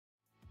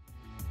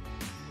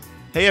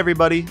Hey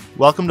everybody,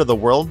 welcome to the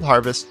World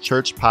Harvest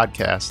Church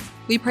podcast.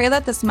 We pray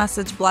that this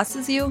message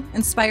blesses you,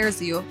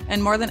 inspires you,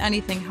 and more than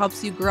anything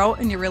helps you grow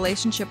in your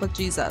relationship with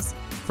Jesus.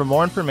 For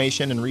more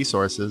information and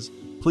resources,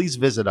 please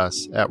visit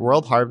us at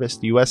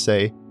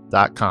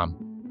worldharvestusa.com.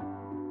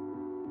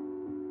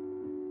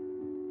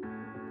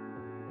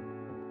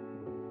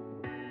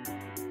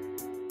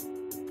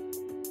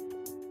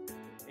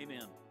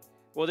 Amen.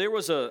 Well, there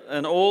was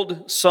an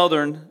old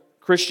Southern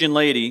Christian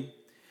lady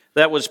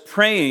that was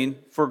praying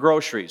for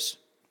groceries.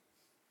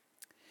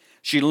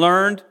 She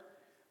learned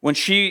when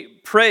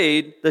she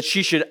prayed that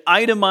she should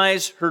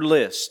itemize her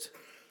list.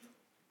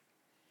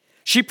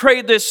 She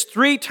prayed this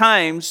 3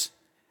 times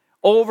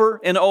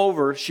over and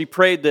over. She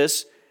prayed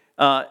this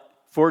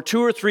for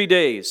 2 or 3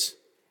 days.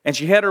 And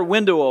she had her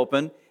window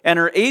open, and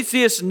her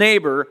atheist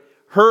neighbor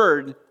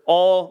heard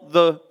all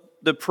the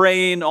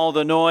praying, all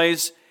the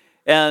noise,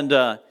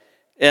 and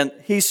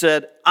he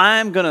said,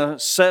 I'm going to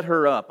set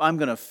her up. I'm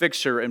going to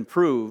fix her and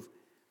prove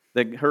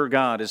that her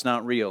God is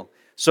not real.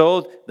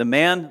 So the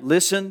man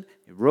listened,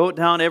 he wrote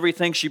down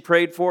everything she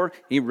prayed for,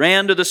 he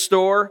ran to the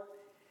store,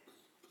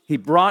 he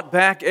brought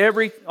back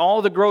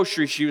all the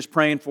groceries she was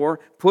praying for,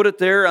 put it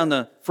there on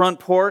the front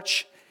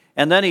porch,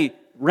 and then he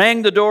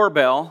rang the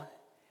doorbell,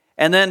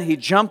 and then he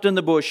jumped in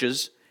the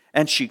bushes,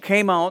 and she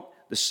came out,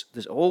 this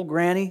old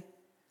granny,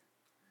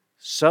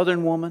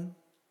 Southern woman.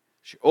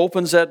 She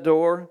opens that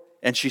door,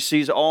 and she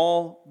sees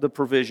all the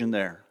provision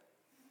there.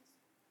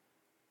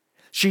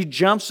 She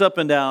jumps up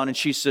and down and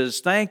she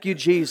says, thank you,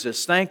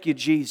 Jesus, thank you,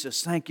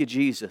 Jesus, thank you,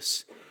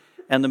 Jesus.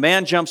 And the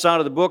man jumps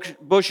out of the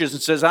bushes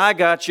and says, I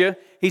got you.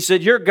 He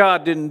said, your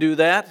God didn't do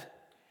that.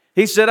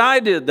 He said, I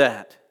did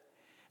that.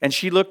 And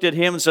she looked at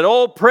him and said,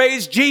 oh,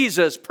 praise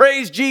Jesus,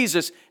 praise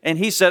Jesus. And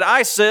he said,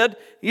 I said,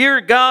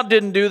 your God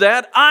didn't do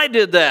that, I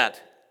did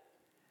that.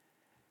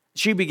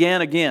 She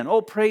began again,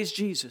 oh, praise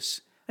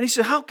Jesus. And he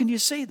said, how can you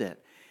say that?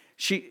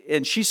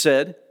 She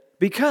said,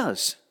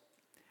 because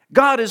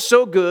God is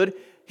so good,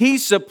 He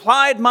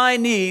supplied my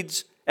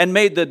needs and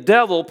made the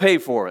devil pay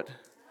for it.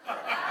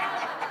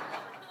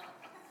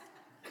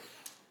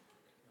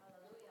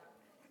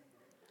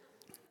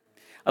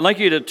 I'd like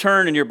you to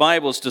turn in your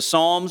Bibles to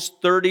Psalms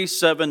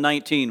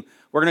 37:19.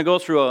 We're going to go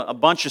through a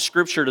bunch of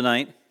scripture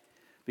tonight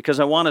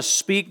because I want to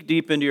speak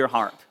deep into your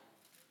heart.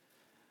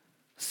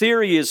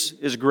 Theory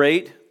is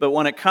great, but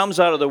when it comes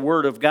out of the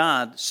Word of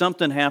God,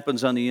 something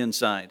happens on the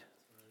inside.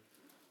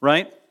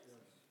 Right?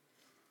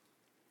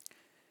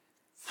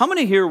 How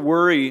many here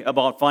worry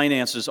about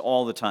finances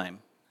all the time?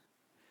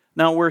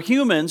 Now, we're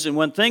humans, and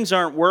when things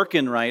aren't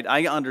working right,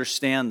 I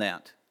understand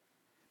that.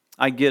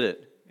 I get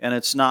it, and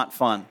it's not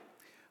fun.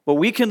 But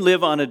we can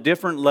live on a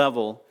different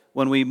level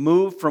when we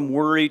move from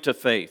worry to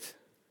faith.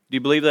 Do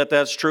you believe that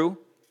that's true?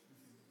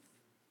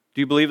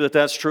 Do you believe that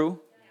that's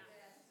true?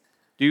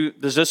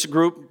 Does this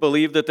group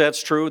believe that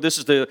that's true? This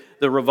is the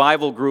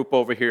revival group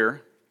over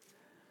here.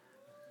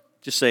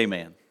 Just say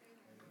amen.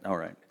 All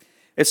right.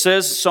 It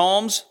says,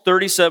 Psalms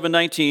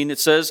 37:19, it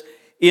says,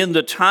 in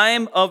the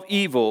time of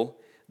evil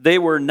they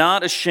were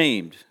not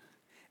ashamed,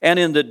 and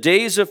in the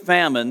days of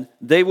famine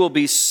they will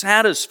be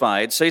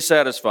satisfied. Say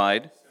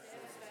satisfied.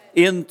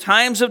 In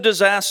times of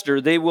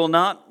disaster they will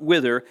not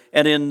wither,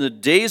 and in the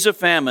days of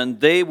famine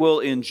they will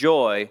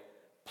enjoy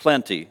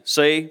plenty.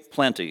 Say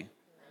plenty.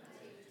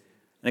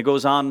 And it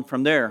goes on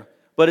from there.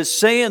 But it's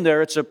saying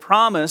there, it's a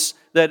promise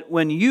that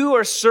when you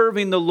are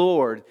serving the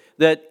Lord,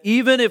 that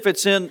even if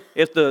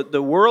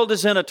the world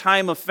is in a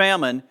time of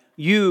famine,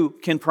 you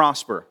can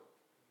prosper.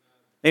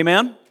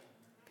 Amen?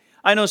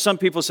 I know some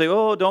people say,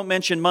 oh, don't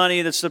mention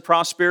money, that's the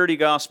prosperity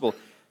gospel.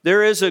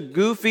 There is a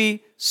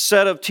goofy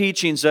set of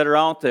teachings that are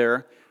out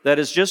there that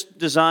is just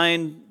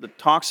designed, that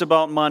talks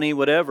about money,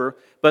 whatever.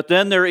 But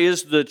then there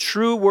is the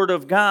true Word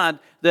of God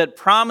that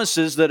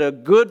promises that a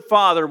good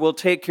father will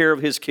take care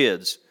of his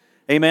kids.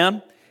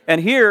 Amen? And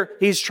here,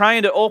 he's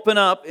trying to open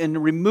up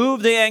and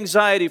remove the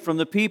anxiety from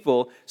the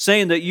people,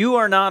 saying that you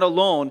are not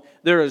alone.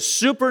 There is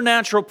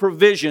supernatural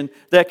provision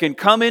that can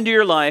come into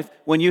your life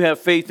when you have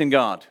faith in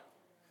God.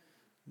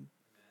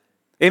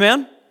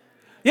 Amen?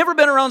 You ever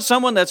been around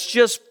someone that's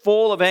just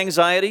full of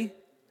anxiety?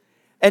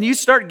 And you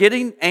start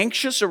getting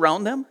anxious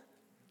around them?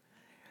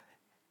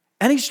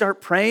 And you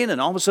start praying, and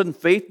all of a sudden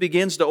faith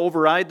begins to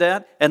override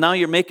that, and now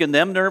you're making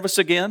them nervous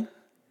again?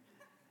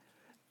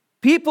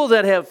 People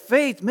that have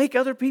faith make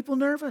other people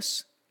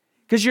nervous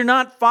because you're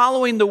not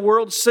following the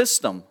world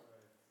system.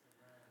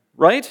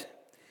 Right?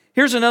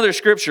 Here's another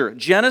scripture.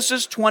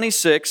 Genesis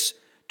 26,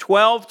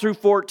 12 through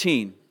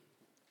 14.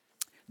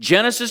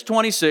 Genesis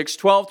 26,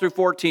 12 through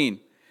 14.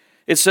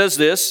 It says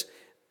this,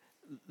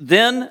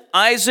 then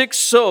Isaac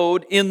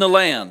sowed in the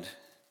land,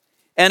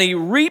 and he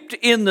reaped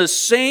in the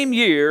same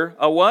year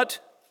a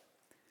what?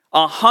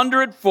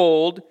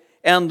 100-fold,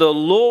 and the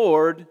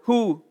Lord,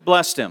 who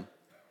blessed him?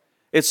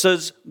 It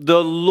says,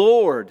 the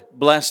Lord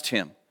blessed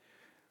him.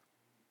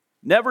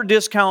 Never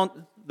discount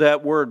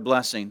that word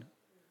blessing.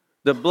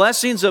 The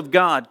blessings of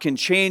God can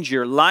change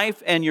your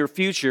life and your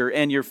future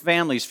and your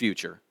family's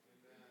future.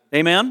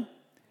 Amen?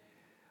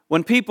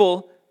 When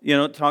people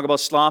talk about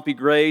sloppy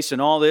grace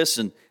and all this,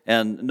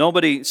 and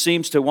nobody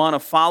seems to want to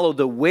follow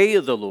the way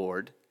of the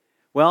Lord,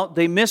 well,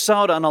 they miss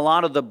out on a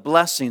lot of the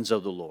blessings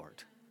of the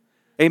Lord.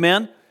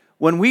 Amen?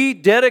 When we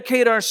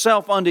dedicate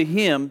ourselves unto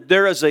Him,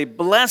 there is a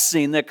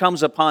blessing that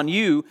comes upon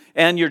you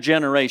and your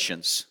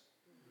generations.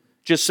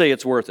 Just say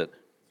it's worth it.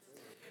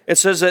 It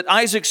says that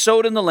Isaac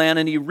sowed in the land,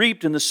 and he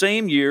reaped in the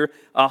same year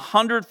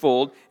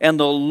 100-fold, and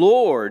the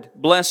Lord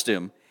blessed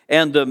him.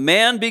 And the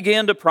man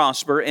began to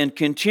prosper and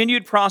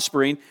continued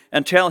prospering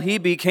until he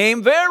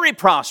became very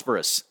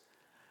prosperous.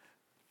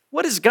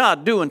 What is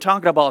God doing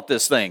talking about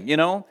this thing,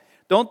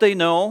 Don't they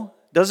know?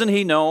 Doesn't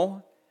He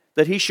know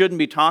that he shouldn't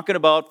be talking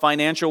about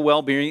financial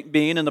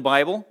well-being in the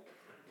Bible?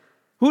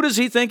 Who does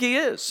he think he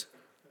is?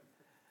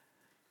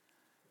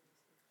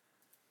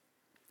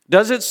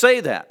 Does it say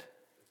that?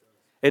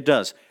 It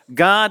does.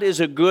 God is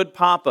a good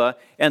papa,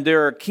 and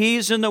there are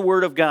keys in the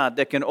Word of God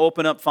that can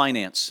open up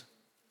finance.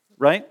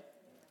 Right?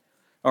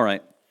 All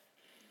right.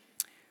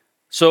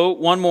 So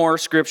one more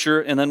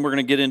scripture, and then we're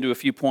going to get into a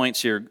few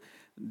points here.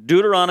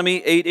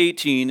 Deuteronomy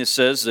 8:18, it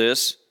says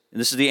this, and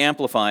this is the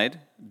Amplified.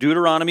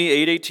 Deuteronomy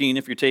 8:18,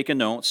 if you're taking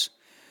notes.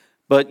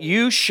 But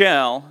you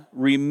shall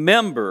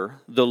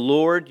remember the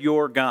Lord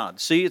your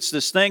God. See, it's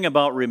this thing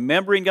about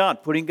remembering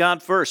God, putting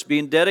God first,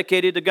 being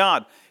dedicated to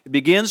God. It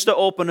begins to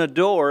open a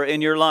door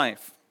in your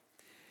life.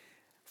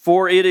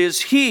 For it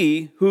is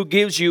He who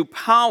gives you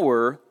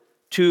power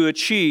to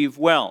achieve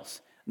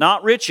wealth.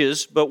 Not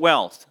riches, but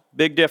wealth.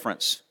 Big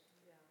difference.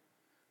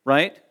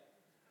 Right?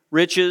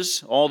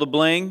 Riches, all the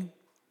bling.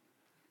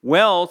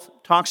 Wealth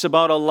talks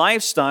about a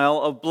lifestyle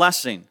of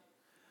blessing.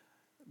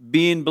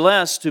 Being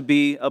blessed to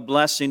be a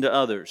blessing to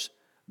others.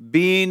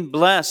 Being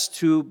blessed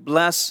to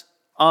bless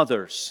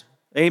others.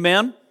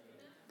 Amen?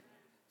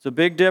 It's a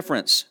big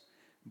difference.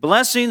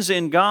 Blessings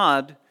in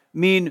God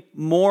mean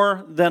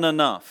more than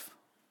enough.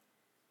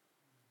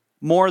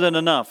 More than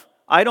enough.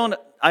 I don't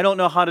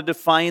know how to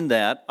define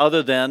that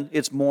other than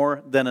it's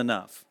more than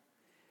enough.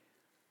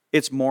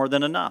 It's more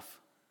than enough.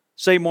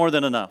 Say more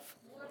than enough.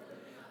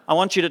 I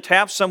want you to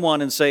tap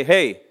someone and say,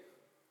 hey,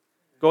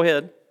 go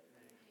ahead.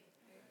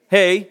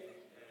 Hey,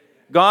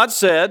 God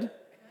said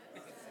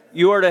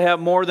you are to have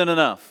more than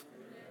enough.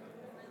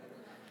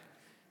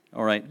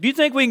 All right. Do you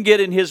think we can get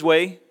in His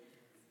way?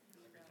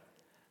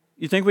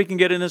 You think we can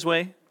get in His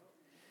way?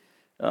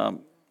 All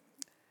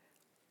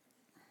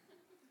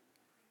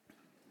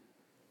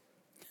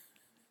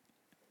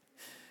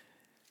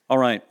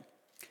right.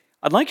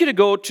 I'd like you to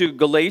go to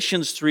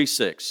Galatians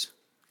 3:6.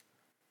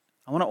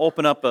 I want to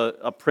open up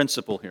a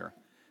principle here.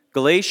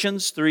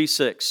 Galatians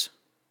 3:6.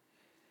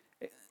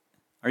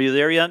 Are you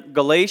there yet?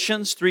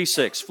 Galatians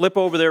 3:6. Flip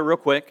over there real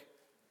quick.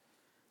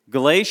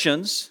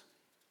 Galatians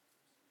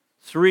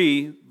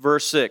 3,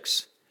 verse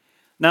 6.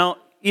 Now,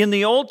 in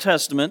the Old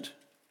Testament,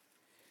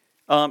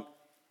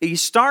 he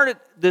started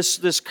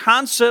this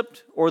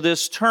concept or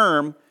this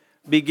term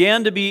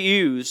began to be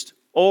used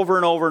over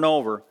and over and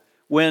over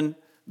when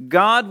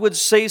God would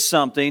say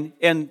something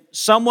and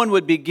someone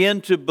would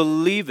begin to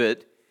believe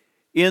it.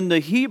 In the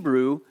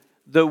Hebrew,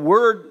 the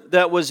word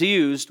that was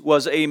used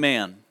was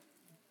amen.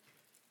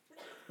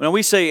 Now,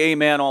 we say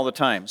amen all the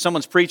time.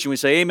 Someone's preaching, we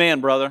say,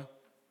 amen, brother.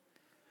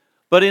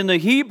 But in the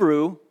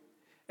Hebrew,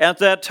 at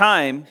that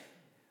time,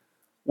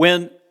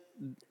 when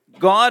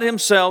God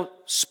Himself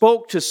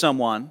spoke to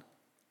someone,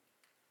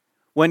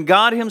 and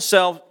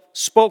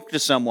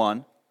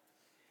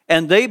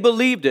they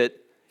believed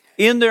it,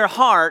 in their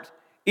heart,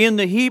 in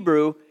the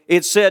Hebrew,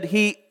 it said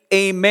He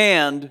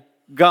amened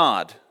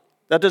God.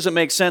 That doesn't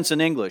make sense in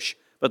English,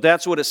 but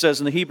that's what it says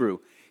in the Hebrew.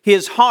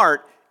 His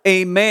heart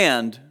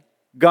amened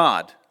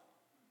God.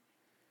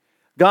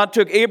 God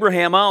took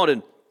Abraham out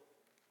and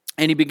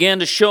He began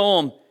to show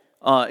him,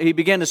 He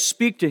began to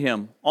speak to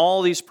him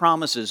all these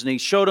promises, and He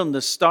showed him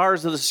the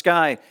stars of the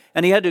sky,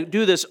 and he had to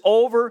do this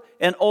over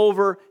and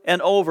over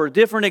and over,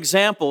 different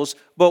examples,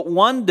 but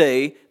one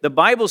day, the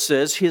Bible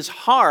says, his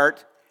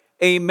heart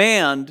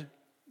amened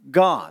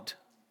God.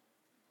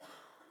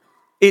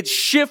 It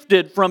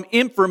shifted from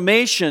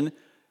information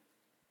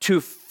to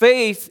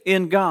faith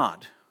in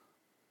God.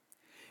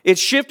 It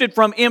shifted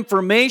from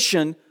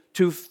information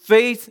to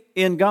faith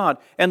in God.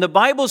 And the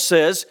Bible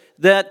says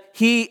that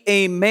he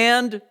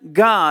amened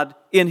God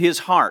in his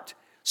heart.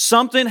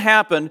 Something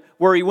happened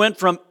where he went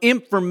from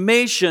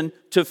information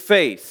to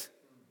faith.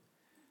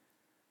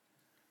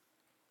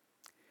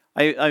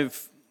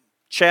 I've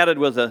chatted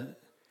with a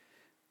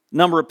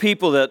number of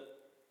people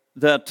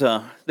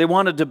that they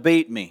want to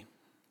debate me.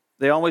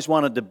 They always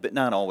want to debate,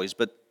 not always,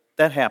 but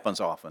that happens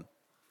often.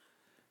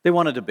 They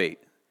want to debate.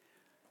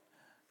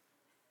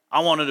 I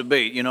want to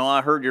debate.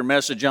 I heard your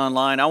message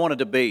online. I want to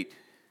debate.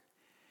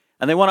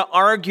 And they want to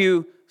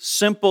argue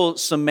simple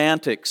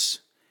semantics.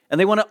 And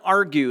they want to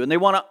argue, and they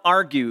want to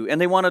argue,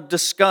 and they want to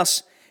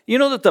discuss. You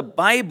know that the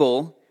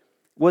Bible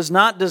was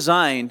not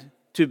designed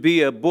to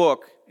be a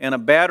book and a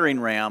battering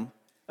ram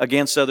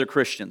against other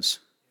Christians.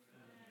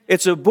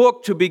 It's a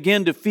book to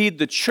begin to feed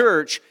the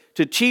church,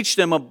 to teach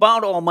them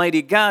about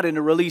Almighty God and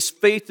to release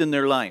faith in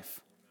their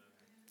life.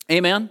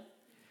 Amen?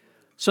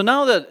 So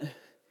now that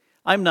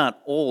I'm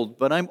not old,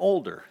 but I'm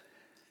older.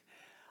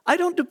 I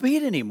don't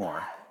debate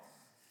anymore.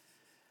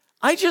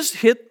 I just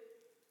hit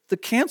the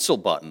cancel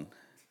button.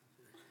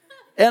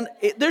 And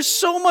there's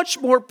so much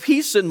more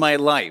peace in my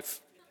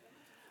life.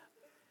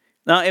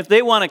 Now, if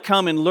they want to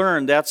come and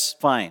learn, that's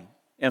fine.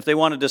 And if they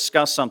want to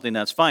discuss something,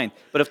 that's fine.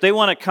 But if they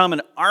want to come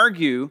and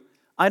argue,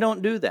 I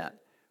don't do that.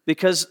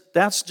 Because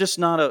that's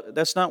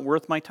not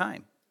worth my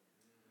time.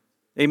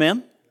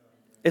 Amen?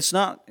 It's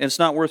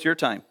not worth your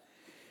time.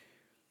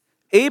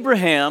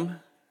 Abraham,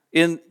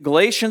 in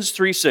Galatians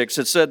 3:6,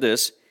 it said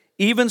this,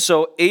 even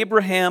so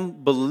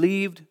Abraham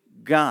believed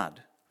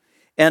God,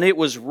 and it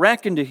was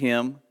reckoned to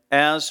him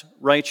as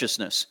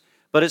righteousness.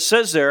 But it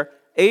says there,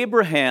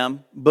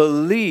 Abraham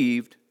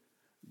believed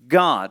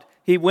God.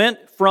 He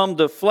went from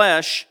the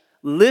flesh,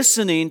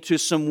 listening to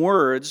some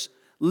words,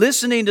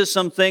 listening to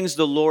some things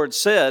the Lord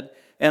said,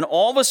 and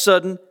all of a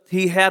sudden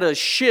he had a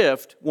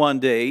shift one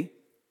day,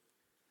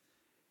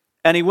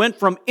 and he went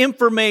from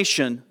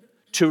information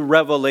to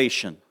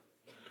revelation.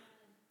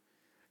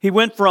 He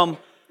went from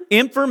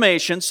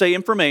information, say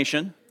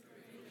information,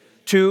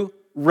 to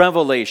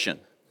revelation.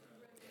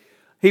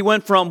 He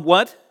went from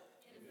what?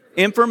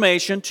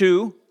 Information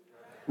to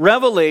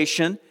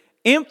revelation.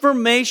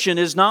 Information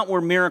is not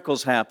where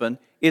miracles happen.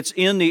 It's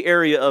in the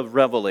area of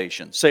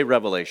revelation. Say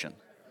revelation.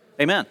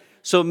 Amen.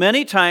 So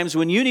many times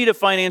when you need a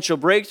financial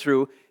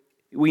breakthrough,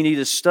 we need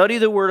to study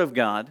the Word of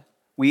God.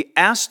 We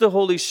ask the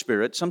Holy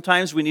Spirit.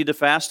 Sometimes we need to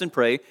fast and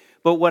pray.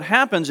 But what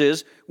happens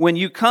is, when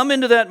you come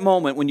into that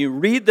moment, when you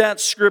read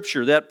that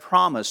scripture, that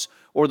promise,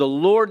 or the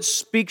Lord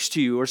speaks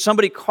to you, or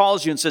somebody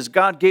calls you and says,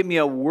 God gave me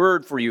a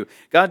word for you,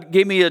 God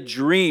gave me a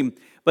dream,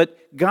 but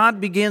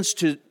God begins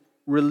to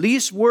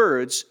release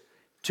words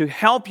to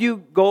help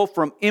you go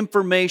from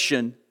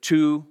information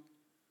to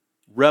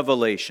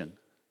revelation.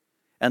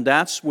 And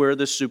that's where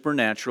the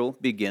supernatural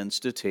begins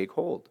to take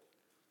hold.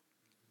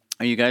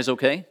 Are you guys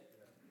okay?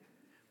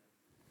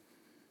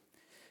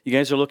 You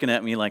guys are looking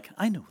at me like,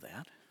 I know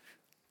that.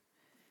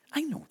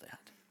 I know that.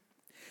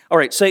 All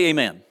right, say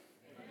amen.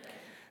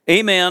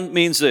 Amen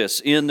means this.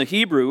 In the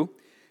Hebrew,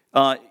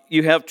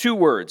 you have two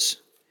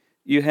words.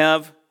 You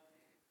have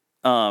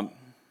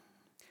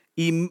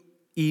emunah.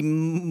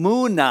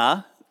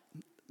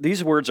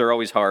 These words are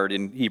always hard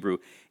in Hebrew.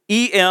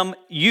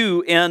 E-M-U-N-A-H.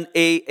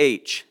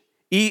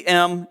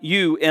 E-M-U-N-A-H.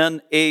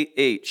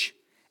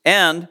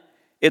 And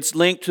it's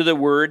linked to the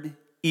word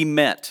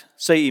emet.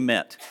 Say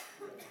emet.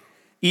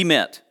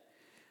 Emet.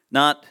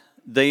 Not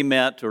they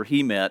met or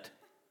he met.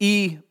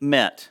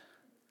 Emet.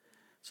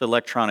 It's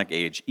electronic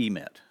age,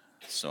 emet.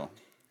 So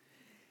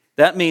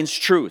that means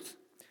truth.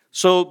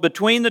 So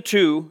between the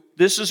two,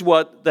 this is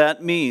what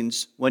that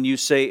means when you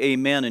say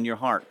amen in your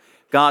heart.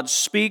 God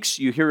speaks,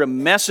 you hear a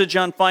message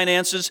on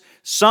finances,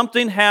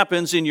 something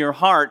happens in your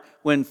heart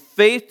when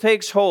faith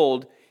takes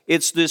hold.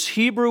 It's this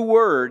Hebrew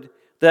word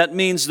that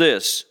means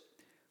this: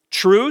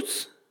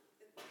 truth,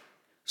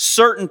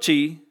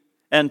 certainty,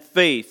 and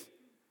faith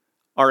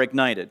are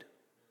ignited.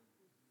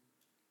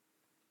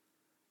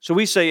 So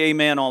we say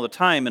amen all the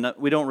time, and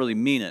we don't really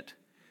mean it.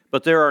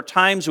 But there are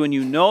times when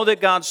you know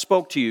that God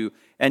spoke to you,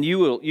 and you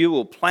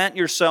will plant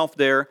yourself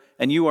there,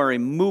 and you are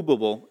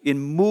immovable,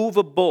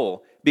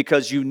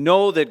 because you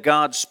know that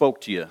God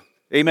spoke to you.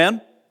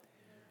 Amen?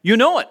 You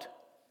know it.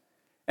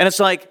 And it's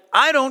like,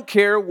 I don't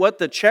care what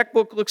the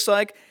checkbook looks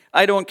like.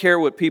 I don't care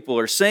what people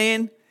are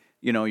saying.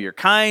 You know, you're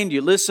kind,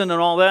 you listen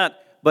and all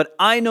that. But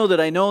I know that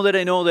I know that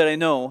I know that I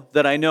know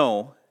that I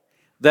know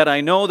that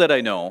I know that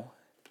I know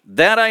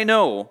that I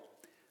know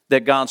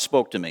that God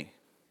spoke to me.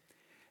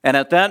 And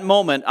at that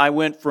moment, I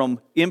went from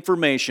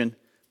information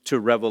to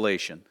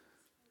revelation.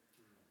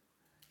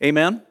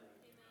 Amen?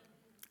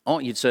 Oh,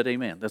 you said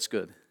amen. That's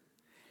good.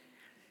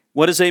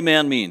 What does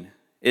amen mean?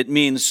 It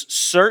means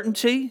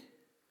certainty.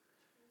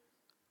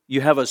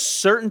 You have a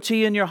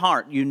certainty in your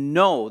heart. You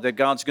know that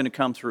God's going to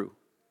come through.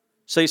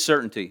 Say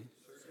certainty.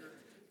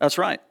 That's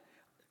right.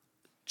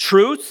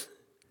 Truth.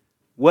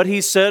 What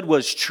he said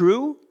was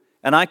true,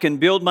 and I can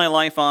build my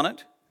life on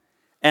it.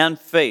 And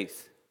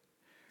faith.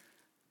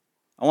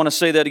 I want to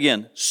say that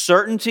again.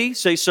 Certainty,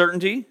 say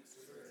certainty.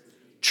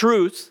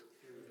 Truth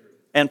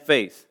and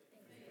faith.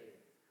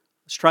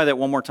 Let's try that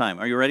one more time.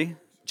 Are you ready?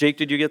 Jake,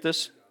 did you get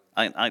this?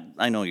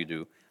 I know you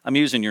do. I'm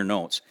using your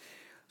notes.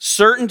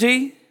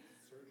 Certainty,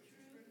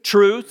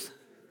 truth,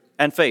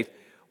 and faith.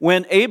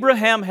 When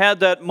Abraham had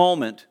that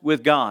moment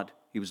with God,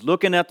 he was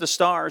looking at the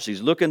stars,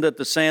 he's looking at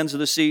the sands of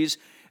the seas.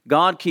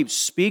 God keeps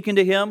speaking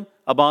to him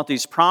about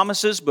these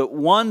promises, but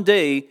one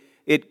day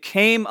it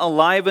came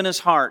alive in his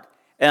heart,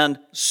 and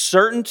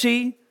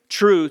certainty,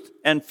 truth,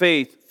 and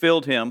faith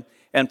filled him.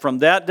 And from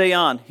that day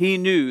on, he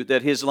knew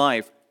that his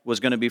life was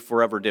going to be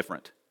forever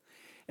different.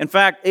 In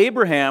fact,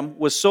 Abraham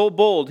was so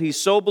bold, he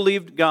so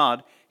believed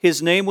God.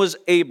 His name was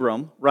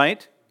Abram,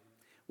 right?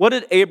 What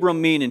did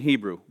Abram mean in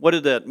Hebrew? What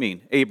did that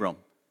mean, Abram?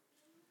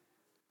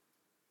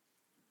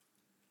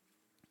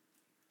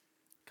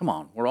 Come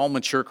on, we're all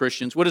mature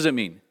Christians. What does it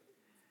mean?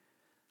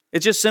 It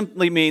just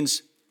simply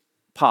means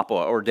Papa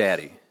or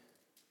Daddy.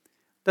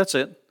 That's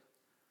it.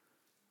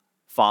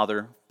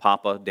 Father,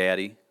 Papa,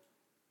 Daddy.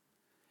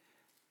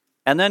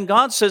 And then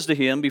God says to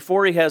him,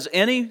 before he has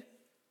any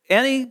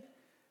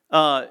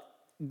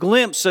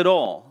glimpse at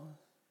all,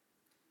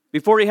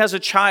 before he has a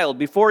child,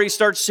 before he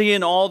starts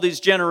seeing all these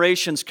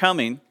generations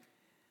coming,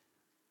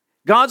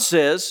 God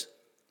says,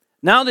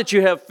 now that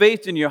you have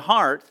faith in your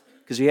heart,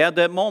 because he had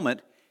that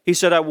moment, he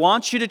said, I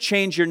want you to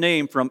change your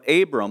name from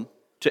Abram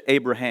to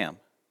Abraham.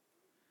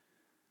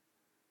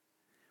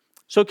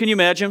 So can you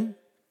imagine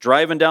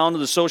driving down to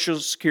the Social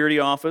Security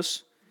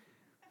office,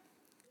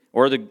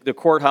 or the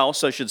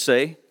courthouse, I should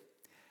say,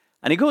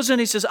 and he goes in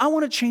and he says, I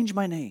want to change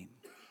my name.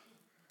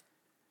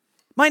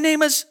 My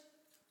name is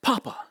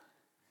Papa.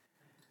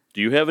 Do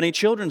you have any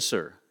children,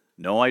 sir?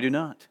 No, I do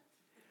not.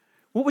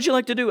 What would you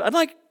like to do? I'd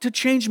like to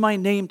change my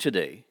name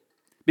today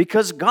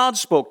because God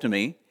spoke to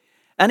me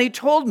and he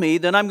told me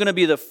that I'm going to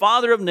be the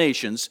father of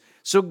nations.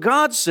 So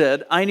God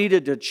said I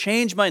needed to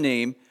change my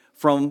name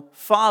from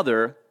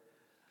father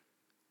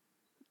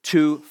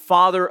to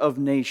father of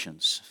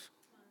nations.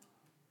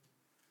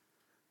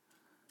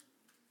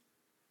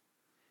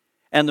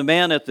 And the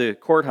man at the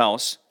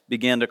courthouse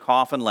began to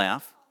cough and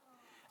laugh.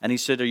 And he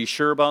said, are you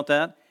sure about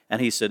that? And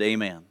he said,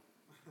 amen.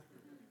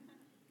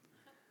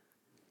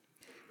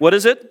 What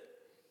is it?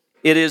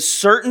 It is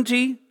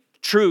certainty,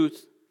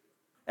 truth,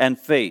 and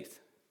faith.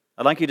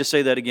 I'd like you to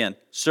say that again.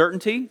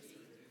 Certainty,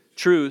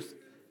 truth,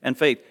 and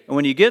faith. And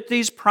when you get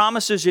these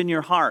promises in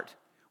your heart,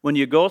 when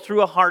you go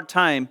through a hard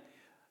time,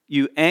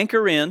 you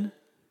anchor in,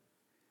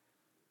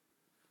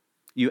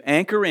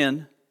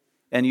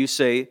 and you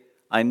say,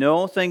 I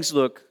know things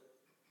look,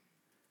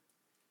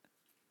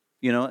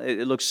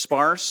 it looks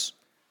sparse.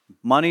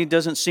 Money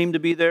doesn't seem to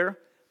be there,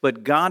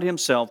 but God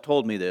himself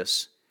told me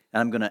this,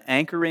 and I'm going to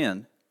anchor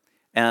in,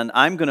 and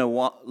I'm going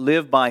to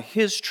live by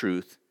his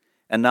truth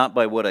and not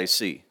by what I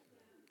see.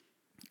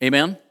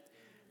 Amen?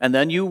 And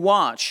then you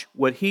watch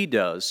what he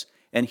does,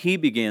 and he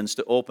begins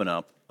to open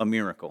up a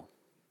miracle.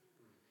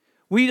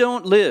 We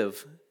don't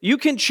live. You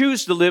can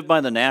choose to live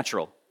by the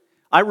natural.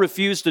 I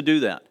refuse to do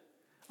that.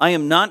 I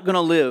am not going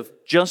to live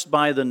just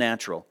by the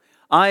natural.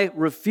 I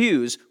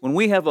refuse, when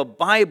we have a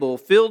Bible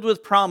filled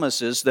with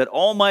promises that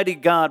Almighty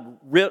God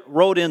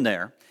wrote in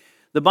there,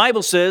 the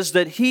Bible says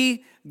that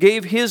he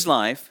gave his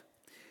life,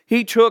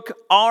 he took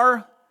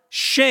our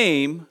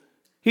shame,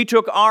 he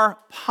took our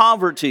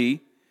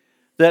poverty,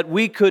 that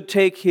we could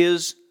take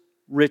his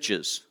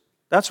riches.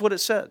 That's what it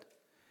said.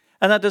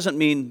 And that doesn't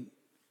mean,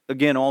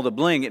 again, all the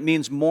bling. It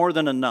means more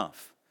than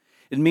enough.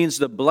 It means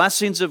the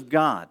blessings of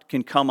God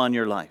can come on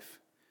your life.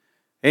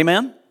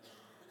 Amen?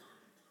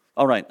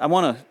 All right, I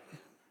want to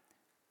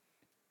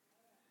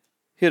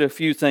hit a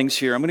few things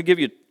here. I'm going to give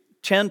you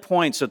 10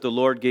 points that the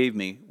Lord gave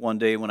me one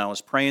day when I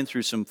was praying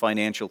through some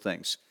financial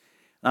things.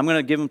 I'm going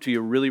to give them to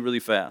you really, really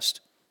fast.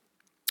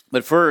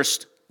 But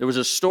first, there was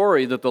a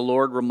story that the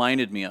Lord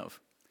reminded me of.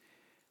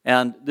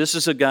 And this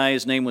is a guy,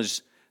 his name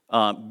was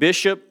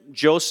Bishop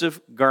Joseph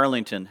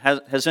Garlington.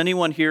 Has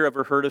anyone here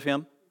ever heard of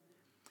him?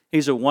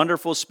 He's a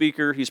wonderful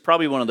speaker. He's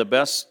probably one of the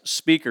best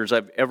speakers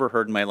I've ever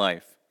heard in my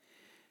life.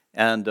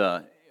 And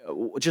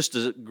just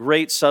a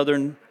great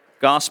Southern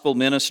gospel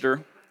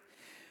minister.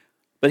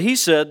 But he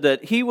said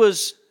that he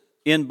was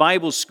in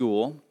Bible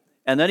school,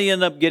 and then he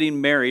ended up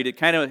getting married.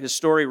 His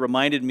story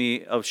reminded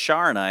me of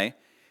Shar and I.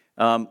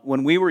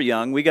 When we were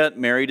young, we got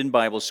married in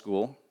Bible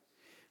school.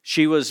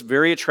 She was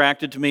very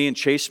attracted to me and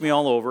chased me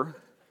all over.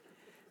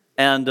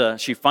 And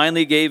she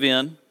finally gave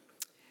in.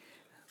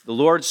 The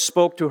Lord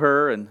spoke to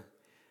her,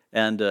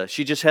 and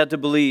she just had to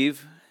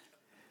believe.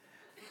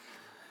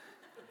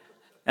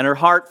 And her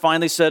heart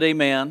finally said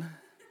amen.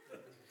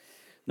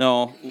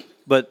 No,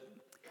 but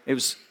it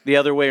was the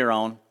other way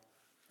around.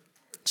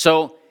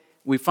 So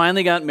we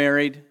finally got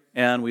married,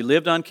 and we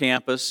lived on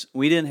campus.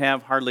 We didn't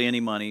have hardly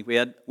any money. We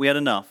had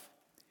enough.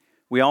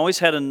 We always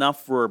had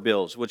enough for our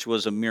bills, which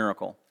was a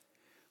miracle.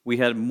 We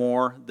had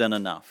more than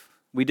enough.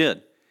 We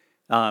did.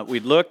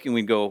 We'd look and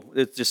we'd go,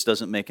 it just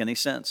doesn't make any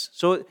sense.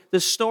 So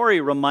this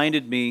story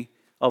reminded me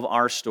of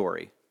our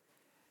story.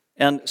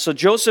 And so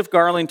Joseph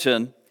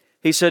Garlington,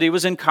 he said he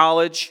was in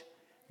college.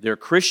 They're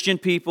Christian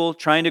people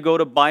trying to go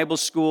to Bible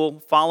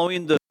school,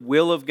 following the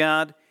will of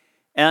God.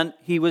 And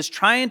he was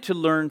trying to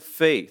learn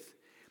faith.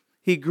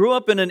 He grew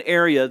up in an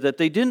area that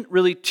they didn't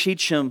really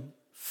teach him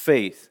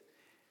faith.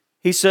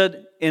 He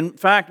said, in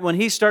fact, when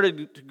he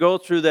started to go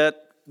through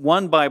that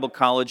one Bible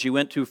college he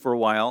went to for a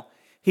while,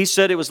 he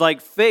said it was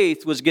like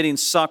faith was getting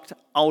sucked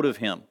out of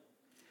him.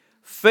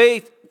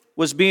 Faith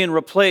was being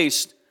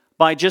replaced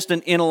by just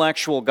an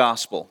intellectual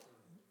gospel,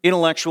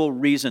 intellectual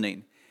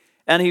reasoning.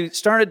 And he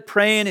started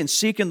praying and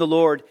seeking the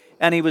Lord,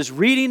 and he was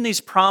reading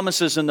these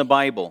promises in the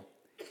Bible.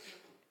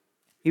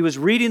 He was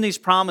reading these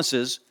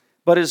promises,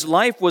 but his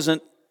life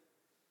wasn't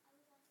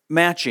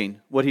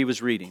matching what he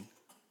was reading.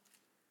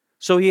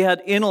 So he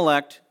had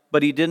intellect,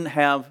 but he didn't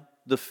have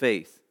the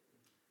faith.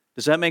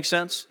 Does that make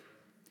sense?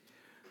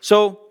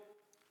 So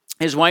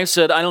his wife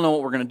said, I don't know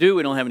what we're going to do.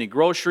 We don't have any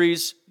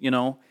groceries,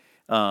 You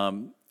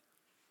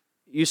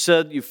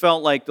said you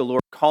felt like the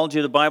Lord called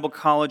you to Bible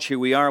college. Here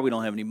we are. We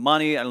don't have any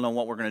money. I don't know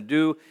what we're going to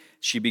do.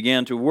 She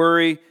began to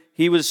worry.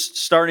 he was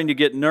starting to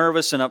get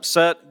nervous and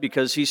upset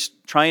because he's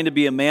trying to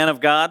be a man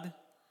of God.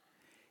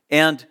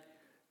 And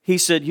he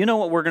said, you know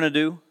what we're going to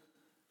do?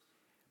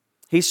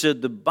 He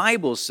said, the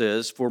Bible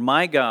says, for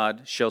my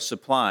God shall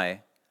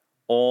supply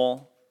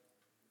all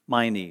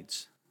my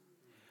needs.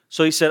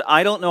 So he said,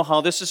 I don't know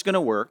how this is going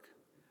to work,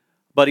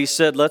 but he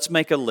said, let's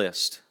make a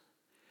list.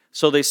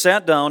 So they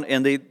sat down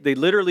and they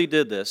literally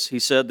did this. He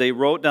said they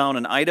wrote down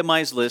an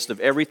itemized list of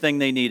everything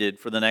they needed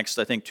for the next,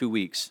 I think, 2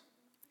 weeks.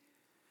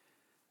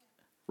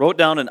 Wrote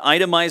down an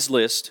itemized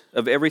list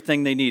of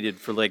everything they needed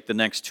for like the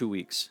next 2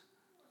 weeks.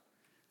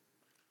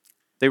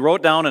 They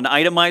wrote down an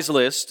itemized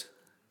list,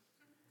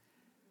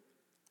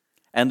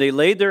 and they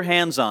laid their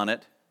hands on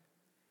it,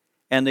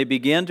 and they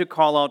began to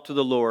call out to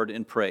the Lord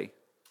and pray.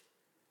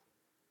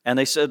 And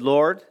they said,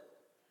 Lord,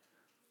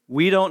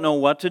 we don't know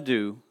what to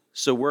do,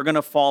 so we're going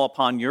to fall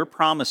upon your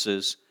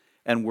promises,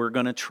 and we're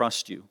going to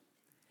trust you.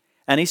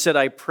 And he said,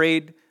 I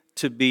prayed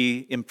to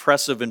be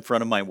impressive in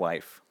front of my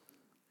wife.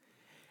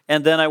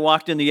 And then I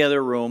walked in the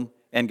other room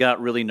and got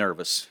really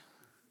nervous.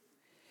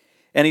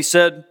 And he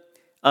said,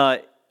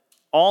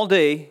 all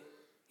day,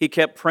 he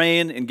kept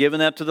praying and giving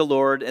that to the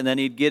Lord, and then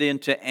he'd get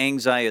into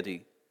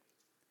anxiety.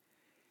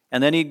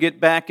 And then he'd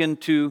get back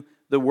into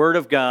the Word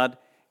of God,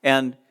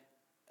 and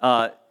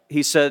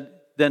he said,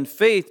 then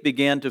faith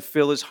began to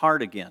fill his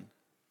heart again.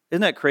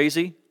 Isn't that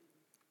crazy?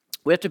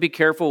 We have to be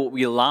careful what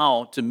we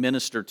allow to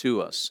minister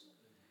to us.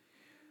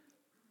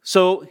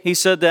 So he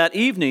said that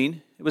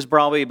evening, it was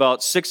probably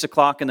about 6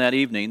 o'clock in that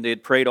evening, they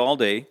had prayed all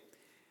day,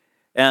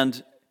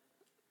 and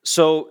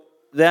so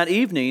that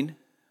evening,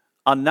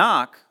 a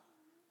knock,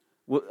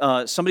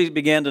 somebody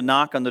began to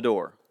knock on the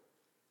door.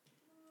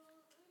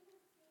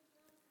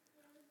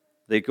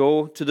 They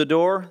go to the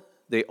door,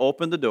 they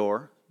open the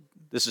door,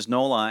 this is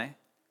no lie,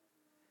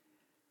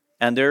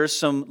 and there's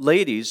some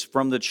ladies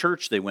from the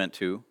church they went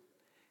to,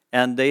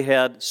 and they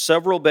had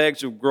several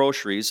bags of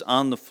groceries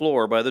on the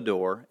floor by the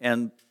door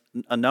and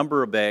a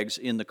number of bags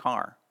in the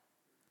car.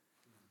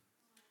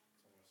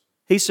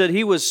 He said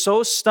he was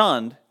so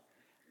stunned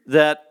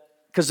that,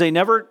 because they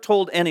never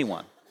told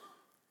anyone.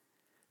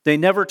 They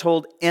never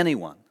told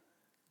anyone.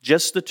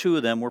 Just the two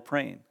of them were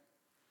praying.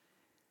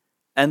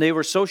 And they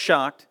were so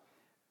shocked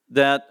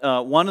that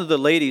one of the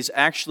ladies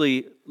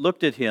actually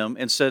looked at him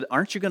and said,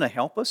 aren't you going to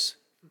help us?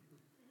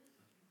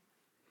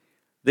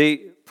 They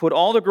put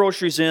all the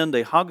groceries in,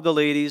 they hugged the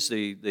ladies,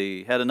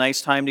 they had a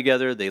nice time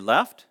together, they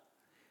left,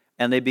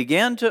 and they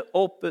began to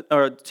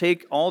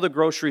take all the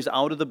groceries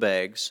out of the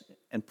bags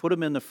and put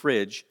them in the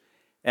fridge.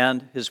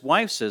 And his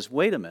wife says,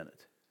 wait a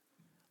minute,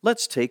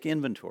 let's take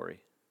inventory.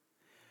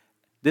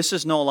 This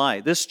is no lie.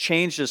 This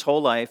changed his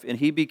whole life, and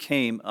he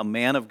became a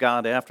man of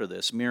God after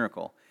this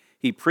miracle.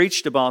 He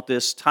preached about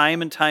this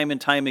time and time and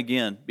time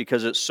again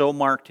because it so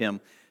marked him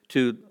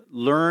to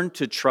learn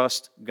to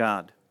trust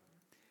God.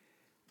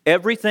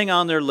 Everything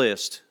on their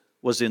list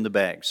was in the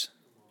bags.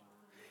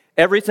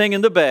 Everything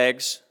in the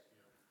bags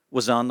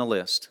was on the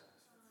list.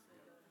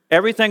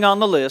 Everything on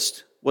the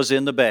list was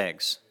in the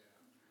bags.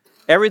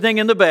 Everything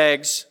in the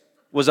bags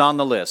was on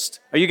the list.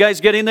 Are you guys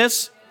getting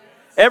this?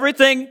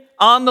 Everything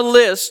on the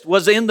list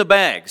was in the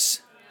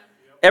bags.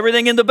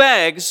 Everything in the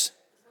bags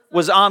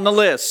was on the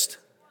list.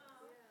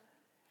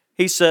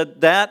 He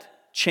said,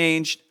 that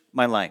changed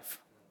my life.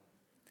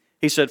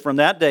 He said, from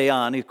that day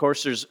on, of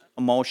course there's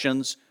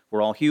emotions,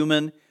 we're all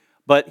human,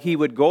 but he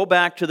would go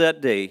back to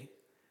that day,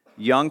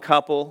 young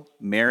couple,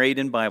 married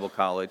in Bible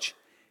college,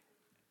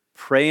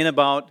 praying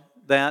about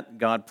that.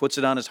 God puts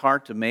it on his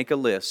heart to make a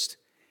list,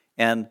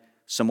 and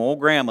some old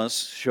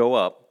grandmas show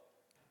up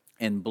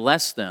and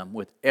bless them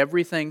with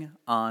everything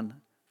on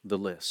the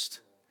list.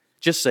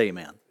 Just say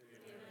amen.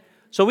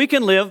 So we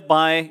can live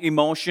by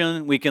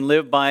emotion, we can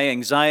live by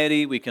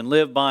anxiety, we can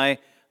live by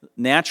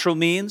natural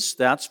means.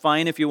 That's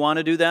fine if you want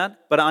to do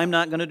that, but I'm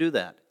not going to do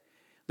that.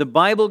 The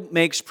Bible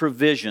makes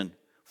provision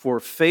for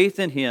faith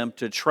in him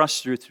to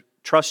trust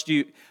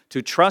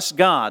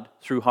God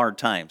through hard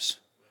times.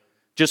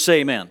 Just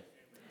say amen.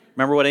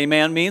 Remember what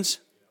amen means?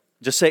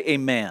 Just say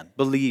amen.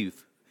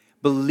 Believe.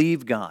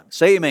 Believe God.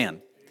 Say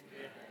amen.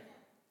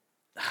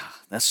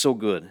 That's so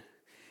good.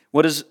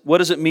 What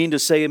does it mean to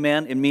say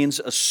amen? It means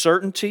a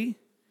certainty,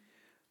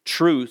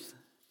 truth,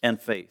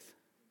 and faith.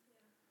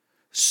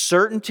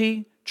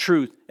 Certainty,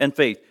 truth, and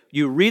faith.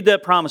 You read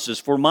that promises,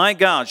 for my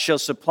God shall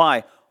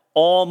supply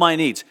all my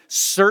needs.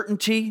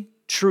 Certainty,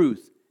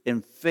 truth,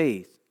 and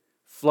faith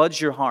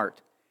floods your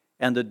heart,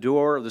 and the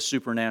door of the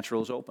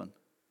supernatural is open.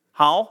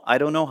 How? I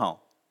don't know how.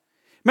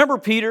 Remember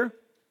Peter?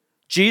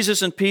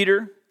 Jesus and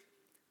Peter,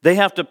 they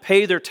have to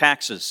pay their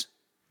taxes,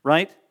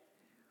 right?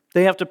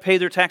 They have to pay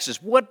their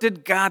taxes. What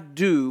did God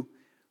do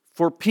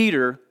for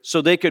Peter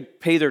so they could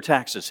pay their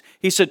taxes?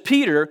 He said,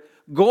 Peter,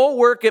 go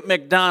work at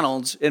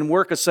McDonald's and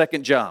work a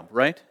second job,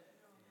 right?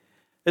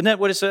 Isn't that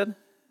what it said?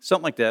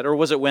 Something like that. Or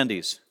was it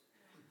Wendy's?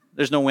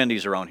 There's no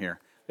Wendy's around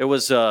here. It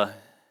was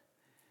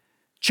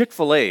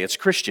Chick-fil-A. It's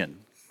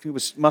Christian.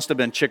 It must have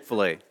been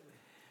Chick-fil-A.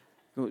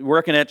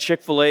 Working at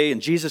Chick-fil-A, and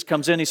Jesus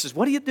comes in. He says,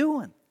 what are you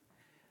doing?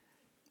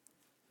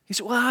 He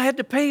said, well, I had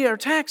to pay our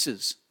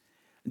taxes.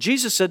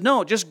 Jesus said,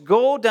 no, just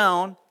go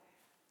down,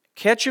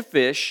 catch a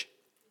fish.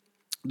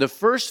 The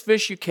first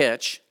fish you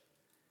catch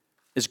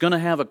is going to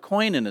have a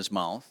coin in his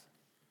mouth,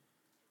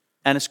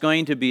 and it's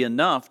going to be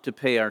enough to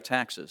pay our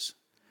taxes.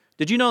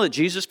 Did you know that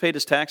Jesus paid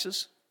his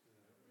taxes?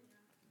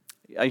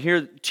 I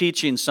hear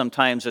teaching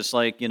sometimes it's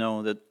like,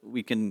 that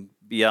we can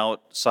be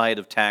outside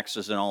of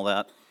taxes and all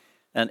that.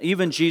 And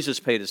even Jesus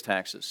paid his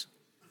taxes.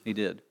 He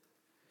did.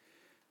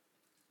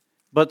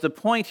 But the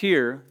point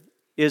here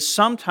is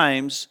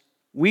sometimes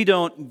we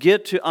don't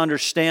get to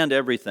understand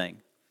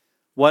everything.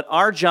 What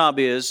our job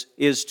is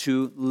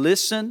to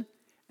listen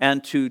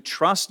and to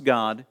trust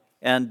God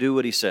and do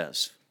what he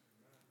says.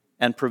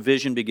 And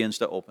provision begins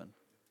to open.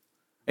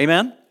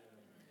 Amen?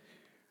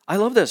 I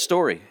love that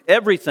story.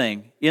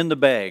 Everything in the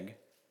bag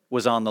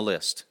was on the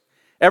list.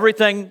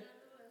 Everything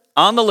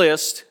on the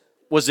list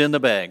was in the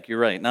bag. You're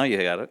right. Now you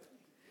got it.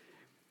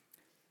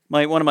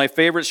 One of my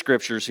favorite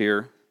scriptures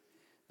here.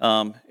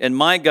 And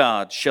my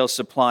God shall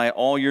supply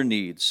all your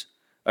needs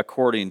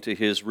according to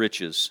his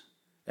riches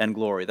and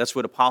glory. That's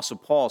what Apostle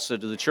Paul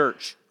said to the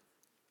church.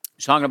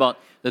 He's talking about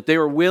that they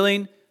were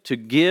willing to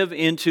give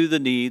into the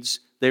needs.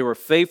 They were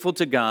faithful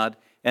to God.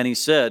 And he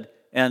said,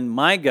 and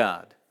my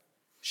God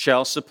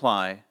shall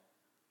supply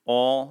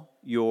all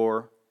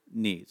your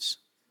needs.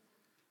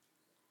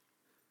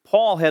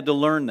 Paul had to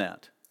learn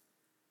that.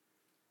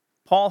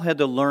 Paul had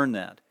to learn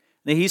that.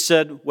 And he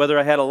said, whether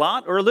I had a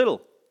lot or a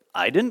little,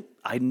 I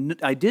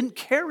didn't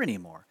care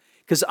anymore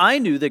because I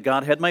knew that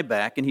God had my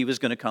back and he was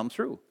going to come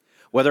through.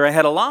 Whether I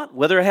had a lot,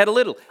 whether I had a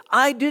little,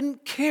 I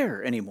didn't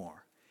care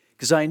anymore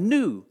because I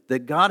knew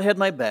that God had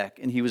my back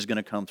and he was going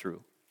to come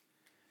through.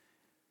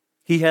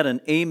 He had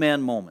an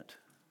amen moment,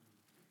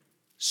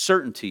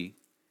 certainty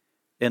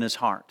in his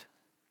heart.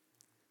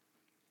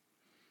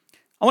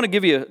 I want to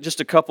give you just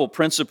a couple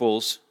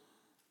principles.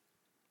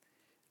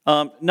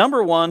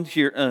 Number one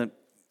here,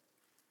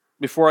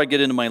 before I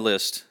get into my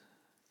list,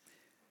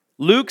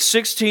 Luke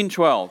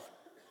 16:12,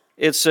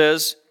 it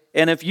says,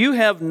 and if you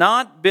have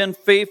not been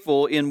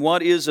faithful in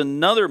what is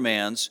another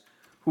man's,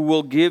 who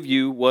will give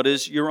you what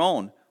is your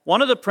own?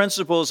 One of the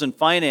principles in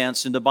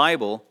finance in the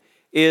Bible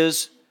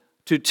is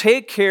to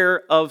take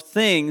care of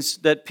things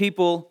that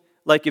people,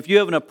 like if you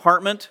have an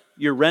apartment,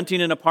 you're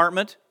renting an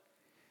apartment,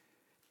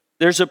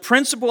 there's a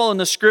principle in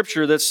the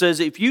scripture that says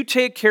if you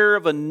take care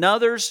of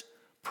another's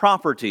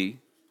property,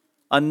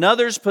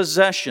 another's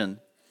possession,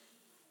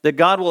 that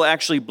God will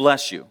actually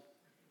bless you.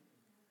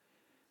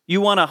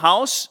 You want a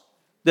house?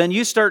 Then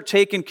you start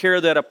taking care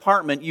of that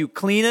apartment. You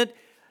clean it,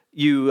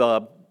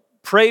 you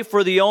pray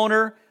for the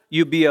owner,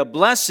 you be a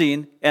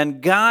blessing,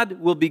 and God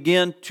will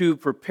begin to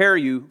prepare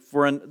you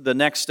for the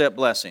next step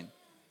blessing.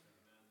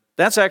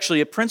 That's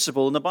actually a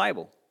principle in the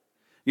Bible.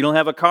 You don't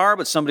have a car,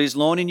 but somebody's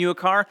loaning you a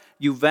car.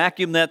 You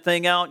vacuum that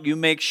thing out. You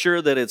make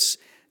sure that it's,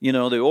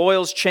 the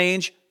oil's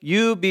change.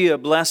 You be a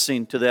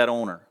blessing to that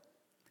owner,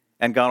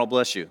 and God will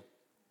bless you.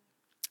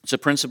 It's a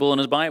principle in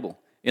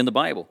the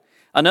Bible.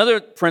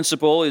 Another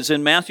principle is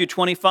in Matthew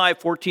 25,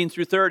 14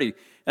 through 30.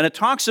 And it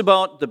talks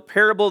about the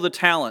parable of the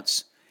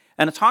talents.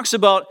 And it talks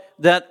about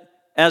that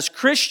as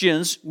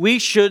Christians, we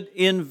should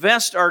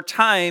invest our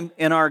time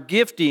and our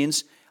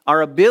giftings,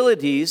 our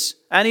abilities,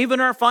 and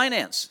even our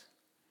finance.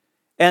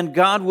 And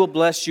God will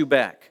bless you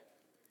back.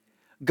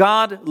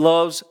 God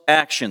loves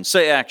action.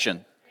 Say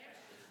action.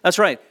 That's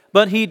right.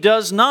 But he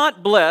does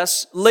not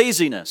bless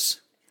laziness.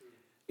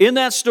 In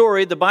that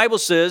story, the Bible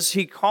says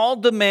he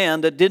called the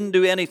man that didn't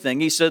do anything.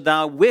 He said,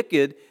 thou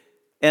wicked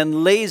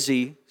and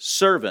lazy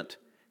servant.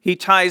 He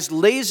ties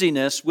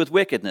laziness with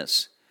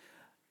wickedness.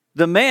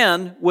 The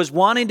man was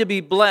wanting to be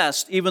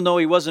blessed even though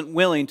he wasn't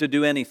willing to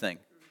do anything.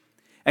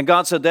 And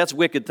God said, that's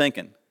wicked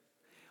thinking.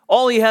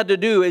 All he had to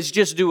do is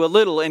just do a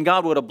little and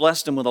God would have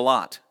blessed him with a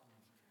lot.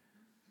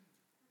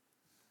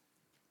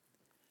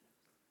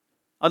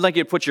 I'd like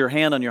you to put your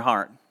hand on your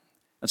heart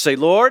and say,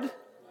 Lord,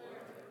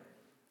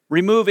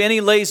 remove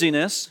any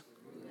laziness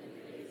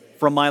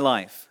from my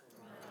life.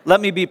 Let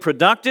me be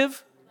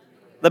productive.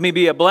 Let me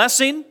be a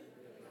blessing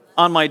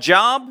on my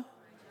job,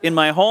 in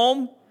my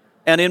home,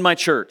 and in my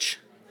church.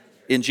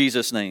 In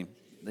Jesus' name,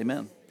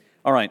 amen.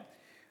 All right,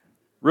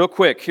 real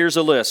quick, here's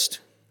a list.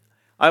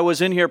 I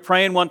was in here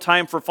praying one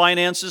time for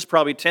finances,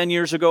 probably 10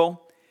 years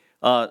ago.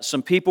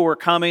 Some people were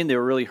coming. They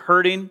were really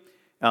hurting.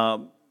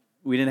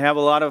 We didn't have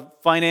a lot of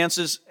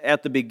finances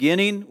at the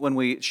beginning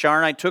when Shar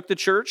and I took the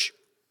church.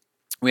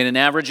 We had an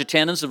average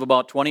attendance of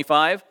about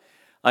 25.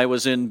 I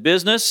was in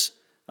business.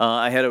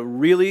 I had a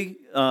really,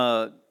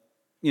 I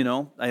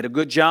had a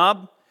good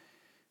job.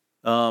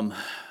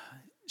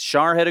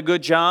 Shar had a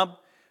good job.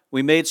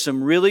 We made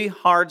some really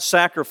hard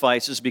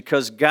sacrifices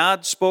because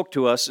God spoke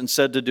to us and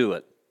said to do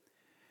it.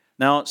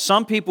 Now,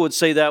 some people would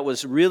say that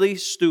was really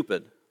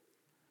stupid.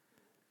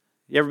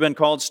 You ever been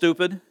called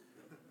stupid?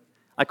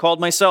 I called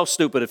myself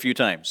stupid a few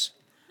times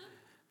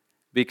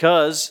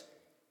because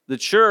the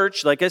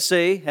church, like I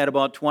say, had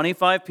about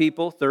 25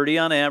 people, 30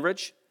 on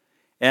average,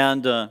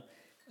 and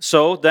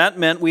so that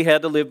meant we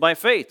had to live by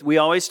faith. We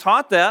always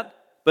taught that,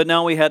 but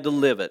now we had to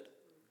live it.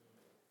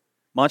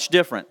 Much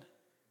different.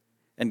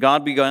 And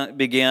God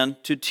began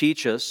to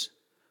teach us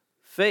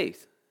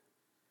faith.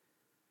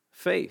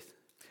 Faith.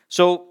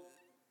 So,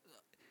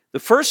 the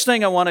first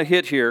thing I want to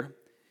hit here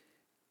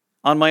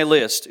on my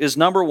list is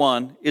number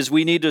one, is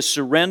we need to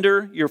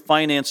surrender your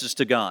finances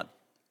to God.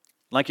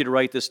 I'd like you to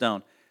write this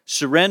down.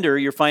 Surrender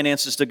your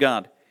finances to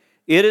God.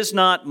 It is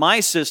not my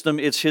system,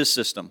 it's His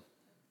system.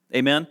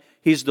 Amen?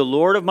 He's the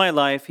Lord of my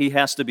life. He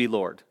has to be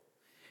Lord.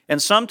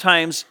 And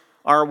sometimes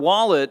our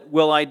wallet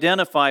will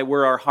identify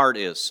where our heart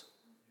is.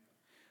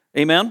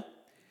 Amen?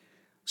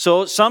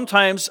 So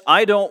sometimes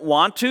I don't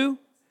want to,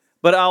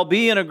 but I'll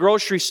be in a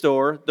grocery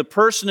store. The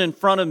person in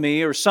front of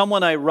me or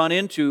someone I run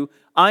into,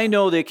 I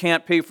know they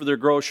can't pay for their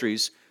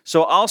groceries.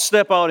 So I'll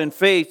step out in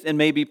faith and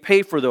maybe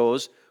pay for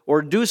those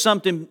or do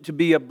something to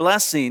be a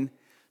blessing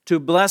to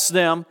bless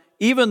them,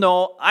 even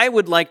though I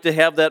would like to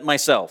have that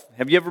myself.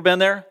 Have you ever been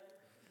there?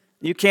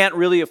 You can't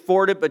really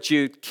afford it, but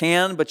you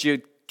can, but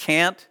you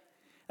can't.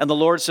 And the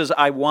Lord says,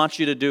 I want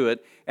you to do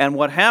it. And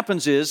what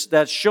happens is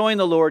that's showing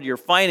the Lord your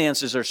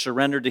finances are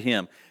surrendered to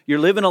Him. You're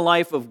living a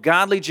life of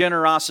godly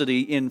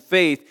generosity in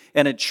faith,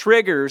 and it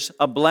triggers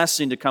a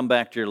blessing to come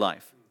back to your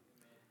life.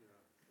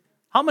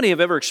 How many have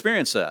ever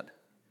experienced that?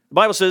 The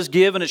Bible says,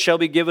 give and it shall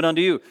be given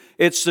unto you.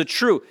 It's the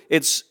true.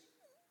 It's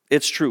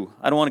true.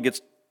 I don't want to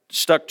get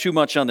stuck too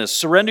much on this.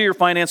 Surrender your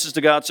finances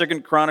to God,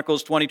 2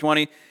 Chronicles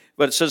 20:20.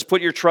 But it says,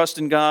 put your trust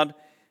in God.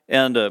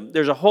 And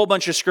there's a whole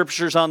bunch of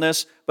scriptures on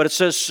this. But it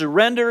says,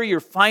 surrender your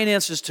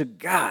finances to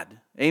God.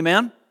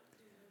 Amen?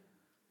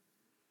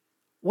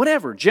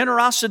 Whatever.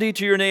 Generosity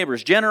to your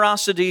neighbors.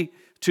 Generosity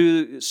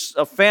to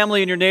a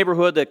family in your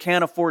neighborhood that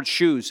can't afford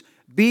shoes.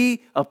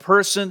 Be a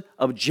person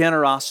of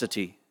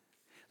generosity.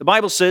 The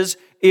Bible says,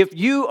 if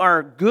you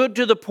are good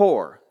to the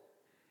poor,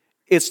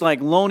 it's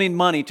like loaning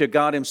money to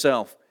God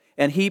Himself.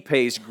 And He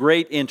pays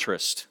great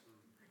interest.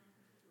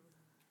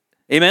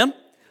 Amen?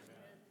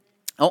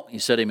 Oh, you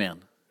said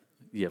amen.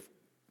 Yeah.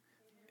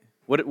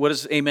 What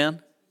is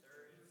amen?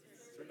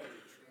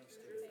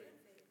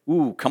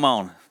 Ooh, come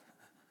on.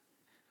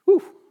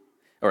 Whew.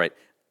 All right.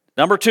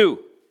 Number 2,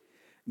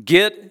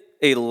 get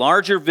a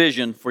larger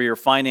vision for your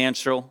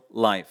financial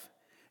life.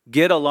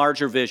 Get a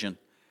larger vision.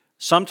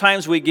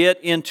 Sometimes we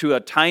get into a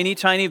tiny,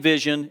 tiny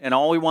vision, and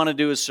all we want to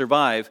do is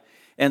survive.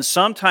 And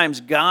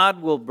sometimes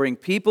God will bring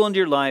people into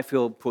your life.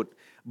 He'll put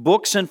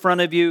books in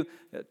front of you,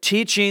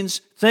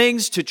 teachings,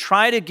 things to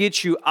try to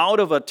get you out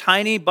of a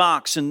tiny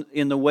box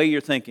in the way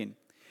you're thinking.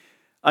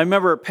 I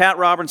remember Pat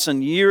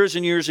Robertson years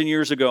and years and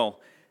years ago.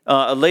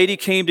 A lady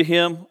came to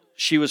him.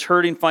 She was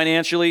hurting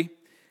financially,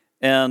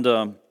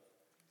 and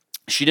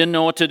she didn't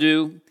know what to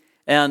do.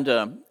 And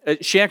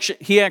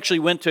he actually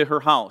went to her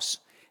house,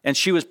 and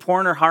she was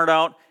pouring her heart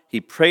out. He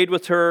prayed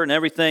with her and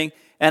everything.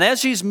 And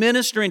as he's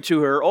ministering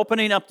to her,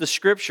 opening up the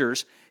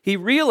scriptures, he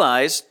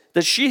realized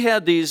that she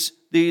had these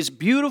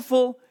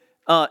beautiful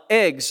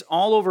eggs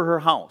all over her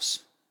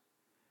house.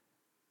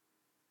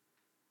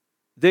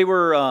 They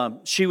were,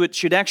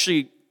 she'd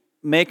actually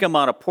make them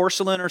out of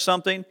porcelain or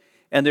something,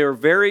 and they were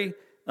very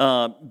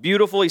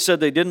beautiful. He said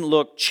they didn't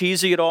look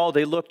cheesy at all.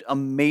 They looked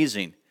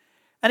amazing.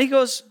 And he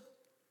goes,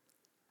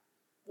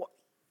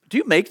 do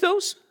you make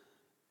those?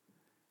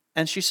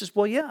 And she says,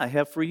 well, yeah, I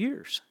have for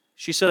years.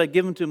 She said, I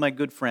give them to my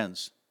good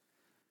friends.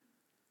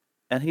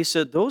 And he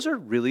said, those are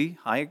really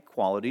high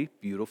quality,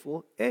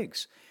 beautiful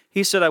eggs.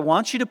 He said, I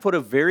want you to put a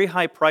very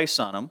high price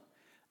on them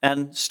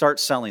and start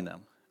selling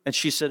them. And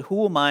she said,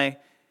 who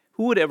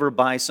would ever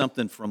buy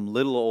something from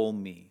little old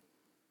me?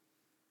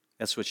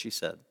 That's what she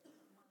said.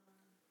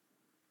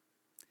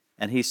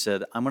 And he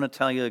said, I'm going to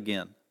tell you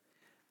again.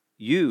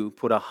 You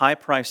put a high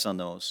price on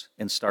those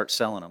and start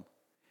selling them.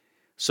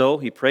 So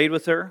he prayed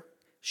with her.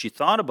 She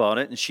thought about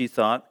it, and she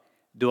thought,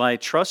 do I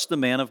trust the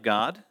man of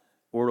God,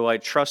 or do I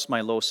trust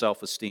my low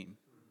self-esteem?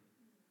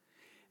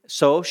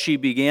 So she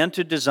began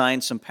to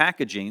design some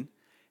packaging,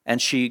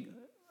 and she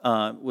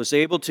was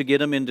able to get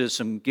them into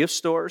some gift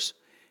stores,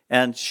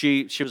 and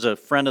she was a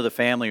friend of the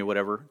family or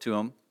whatever to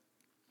him.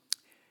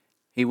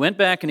 He went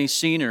back and he's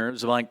seen her. It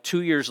was like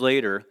 2 years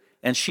later,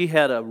 and she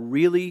had a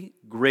really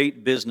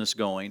great business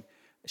going.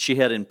 She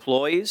had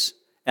employees,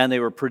 and they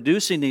were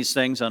producing these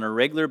things on a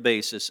regular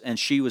basis, and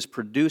she was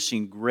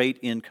producing great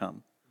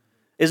income.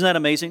 Isn't that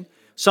amazing?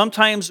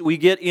 Sometimes we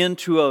get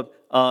into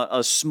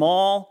a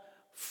small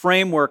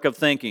framework of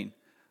thinking.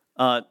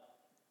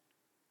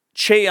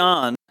 Che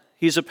Ahn,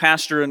 he's a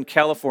pastor in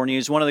California.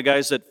 He's one of the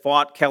guys that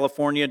fought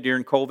California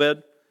during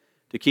COVID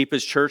to keep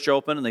his church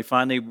open, and they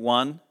finally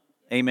won.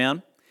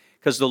 Amen?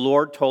 Because the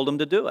Lord told him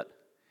to do it.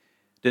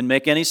 Didn't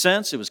make any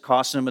sense. It was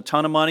costing him a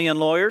ton of money on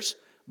lawyers,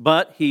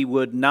 but he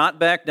would not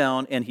back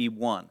down, and he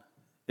won.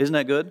 Isn't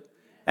that good?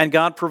 And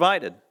God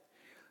provided.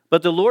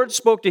 But the Lord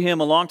spoke to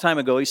him a long time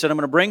ago. He said, I'm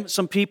going to bring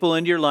some people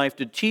into your life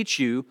to teach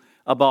you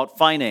about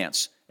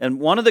finance. And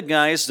one of the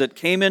guys that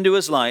came into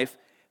his life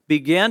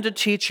began to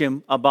teach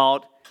him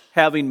about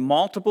having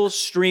multiple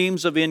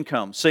streams of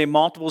income. Say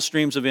multiple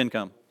streams of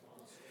income.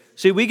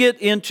 See, we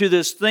get into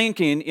this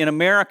thinking in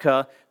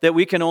America that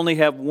we can only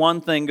have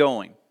one thing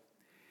going.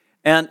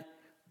 And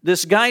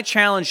this guy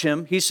challenged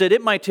him. He said,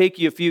 it might take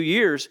you a few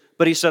years,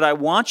 But he said, I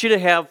want you to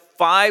have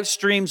 5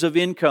 streams of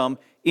income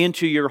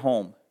into your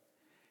home.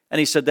 And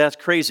he said, that's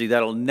crazy.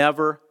 That'll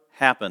never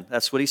happen.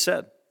 That's what he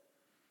said.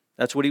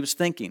 That's what he was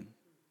thinking.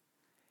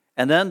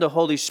 And then the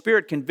Holy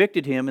Spirit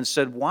convicted him and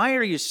said, why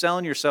are you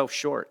selling yourself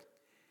short?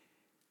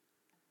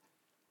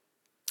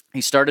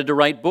 He started to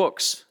write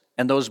books,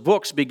 and those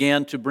books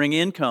began to bring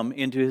income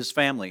into his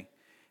family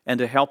and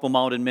to help him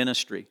out in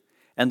ministry.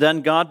 And then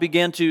God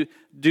began to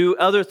do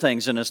other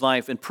things in his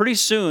life. And pretty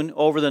soon,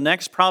 over the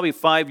next probably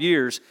 5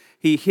 years,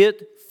 he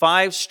hit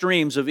 5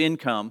 streams of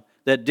income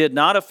that did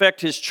not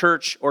affect his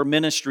church or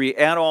ministry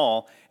at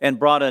all and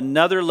brought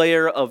another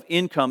layer of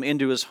income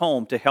into his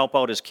home to help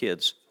out his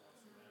kids.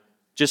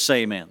 Just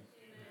say amen.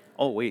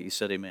 Oh, wait, you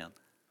said amen.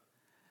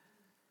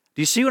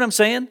 Do you see what I'm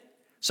saying?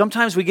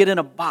 Sometimes we get in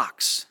a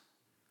box.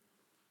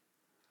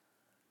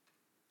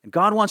 And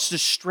God wants to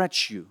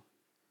stretch you.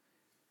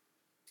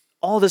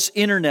 All this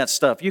internet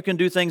stuff. You can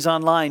do things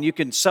online. You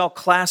can sell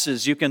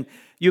classes. You can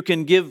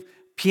give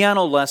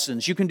piano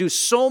lessons. You can do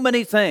so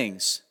many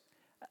things.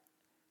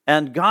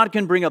 And God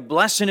can bring a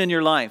blessing in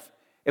your life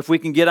if we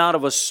can get out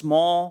of a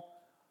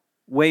small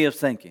way of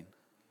thinking.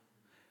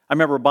 I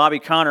remember Bobby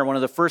Connor, one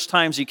of the first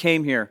times he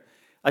came here,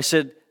 I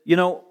said,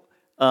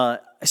 I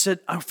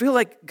feel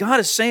like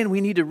God is saying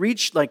we need to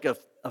reach like a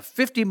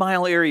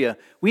 50-mile area.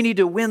 We need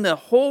to win the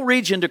whole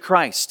region to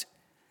Christ.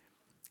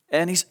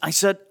 And I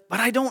said, but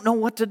I don't know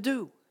what to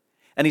do.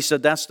 And he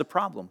said, that's the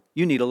problem.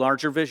 You need a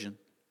larger vision.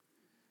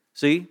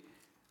 See,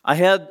 I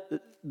had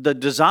the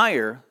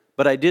desire,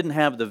 but I didn't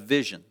have the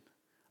vision.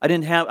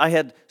 I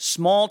had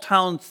small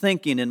town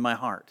thinking in my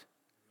heart.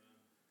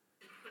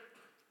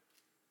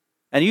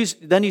 And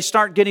then you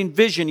start getting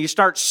vision. You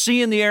start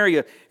seeing the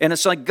area. And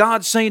it's like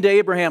God saying to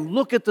Abraham,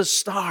 look at the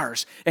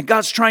stars. And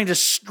God's trying to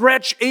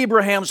stretch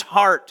Abraham's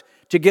heart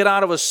to get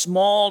out of a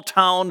small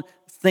town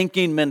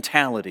thinking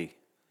mentality.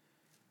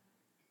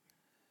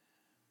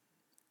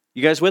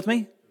 You guys with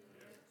me?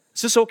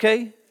 Is this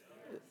okay?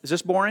 Is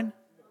this boring?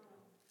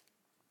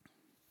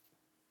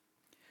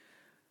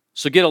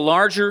 So get a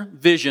larger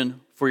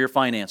vision for your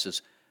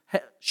finances.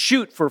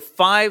 Shoot for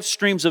 5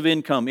 streams of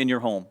income in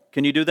your home.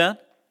 Can you do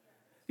that?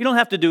 You don't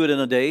have to do it in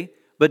a day,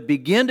 but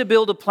begin to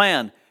build a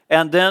plan.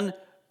 And then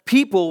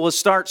people will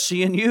start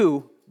seeing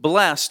you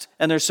blessed,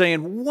 and they're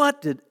saying,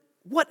 what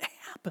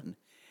happened?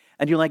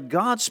 And you're like,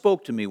 God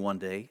spoke to me one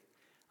day.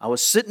 I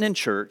was sitting in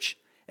church,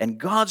 and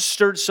God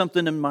stirred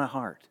something in my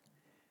heart.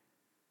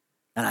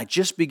 And I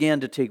just began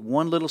to take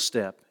one little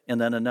step,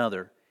 and then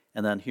another,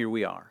 and then here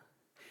we are.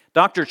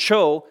 Dr.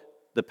 Cho,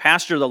 the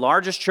pastor of the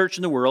largest church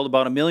in the world,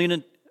 about 1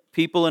 million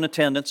people in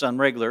attendance on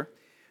regular,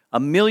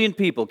 1 million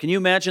people. Can you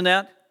imagine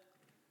that?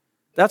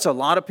 That's a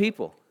lot of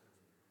people.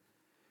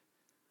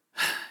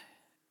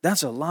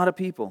 That's a lot of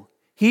people.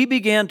 He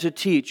began to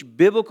teach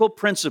biblical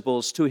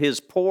principles to his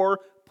poor,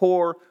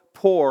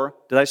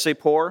 did I say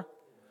poor?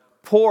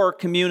 Poor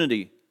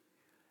community.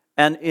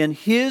 And in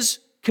his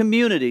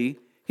community,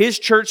 his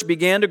church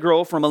began to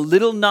grow from a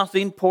little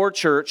nothing poor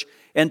church,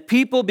 and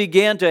people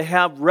began to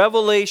have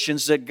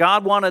revelations that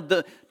God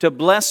wanted to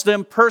bless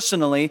them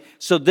personally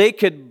so they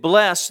could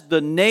bless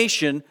the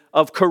nation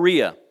of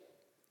Korea.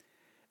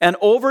 And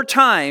over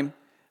time,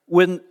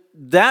 when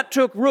that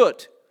took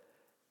root,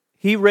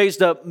 he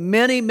raised up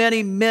many,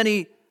 many,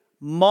 many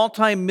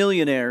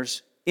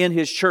multimillionaires in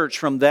his church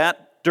from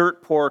that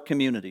dirt poor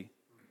community.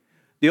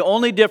 The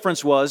only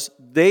difference was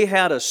they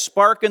had a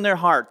spark in their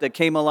heart that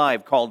came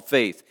alive called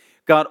faith.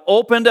 God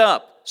opened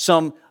up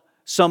some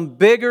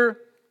bigger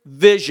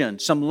vision,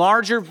 some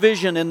larger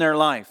vision in their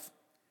life.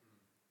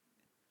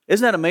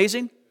 Isn't that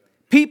amazing?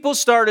 People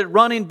started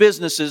running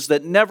businesses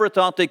that never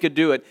thought they could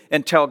do it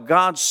until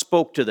God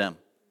spoke to them.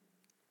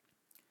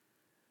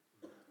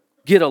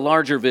 Get a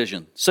larger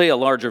vision. Say a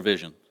larger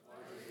vision.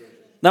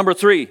 Number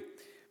 3,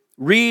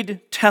 read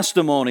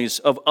testimonies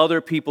of other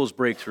people's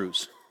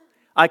breakthroughs.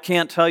 I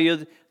can't tell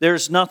you,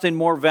 there's nothing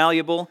more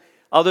valuable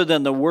other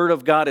than the Word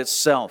of God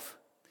itself.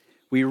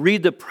 We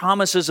read the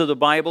promises of the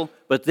Bible,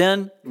 but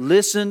then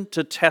listen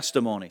to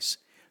testimonies.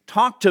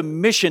 Talk to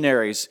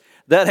missionaries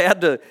that had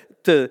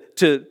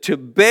to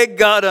beg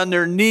God on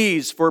their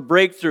knees for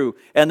breakthrough,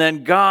 and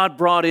then God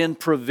brought in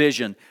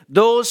provision.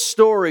 Those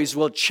stories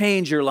will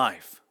change your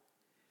life.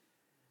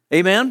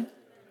 Amen?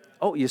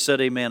 Oh, you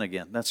said amen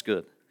again. That's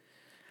good.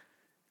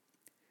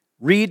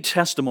 Read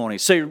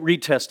testimonies. Say,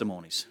 read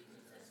testimonies.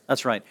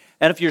 That's right.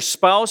 And if your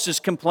spouse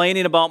is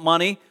complaining about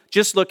money,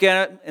 just look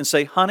at it and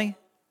say, honey,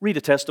 read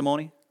a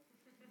testimony.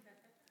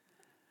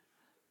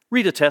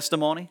 Read a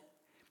testimony.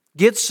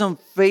 Get some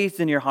faith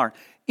in your heart.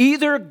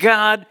 Either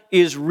God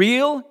is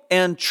real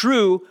and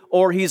true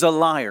or He's a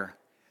liar.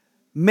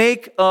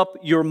 Make up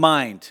your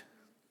mind.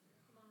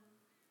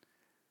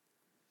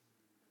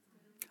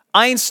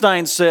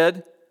 Einstein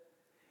said,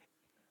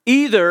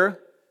 either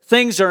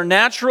things are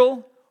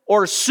natural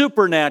or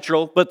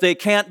supernatural, but they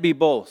can't be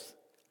both.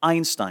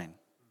 Einstein.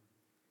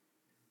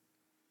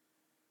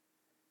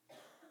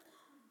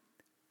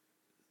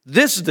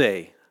 This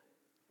day,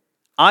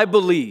 I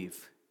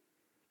believe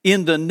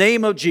in the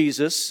name of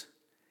Jesus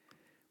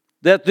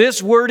that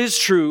this word is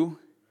true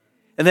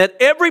And that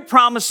every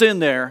promise in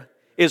there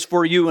is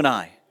for you and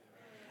I.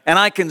 And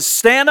I can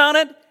stand on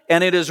it,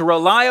 and it is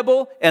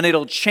reliable, and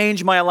it'll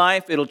change my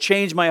life, it'll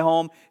change my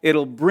home,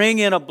 it'll bring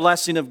in a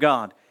blessing of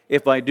God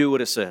if I do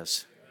what it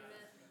says.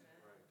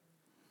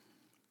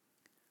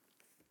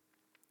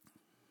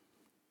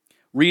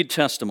 Read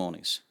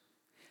testimonies.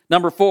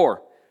 Number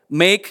 4,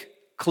 make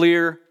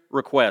clear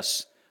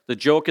requests. The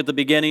joke at the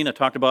beginning, I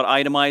talked about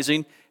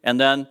itemizing, and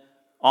then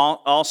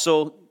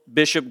also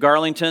Bishop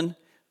Garlington,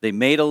 they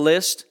made a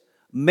list.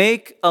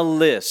 Make a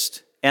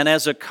list, and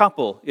as a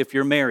couple, if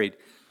you're married,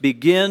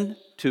 begin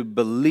to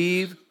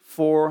believe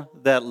for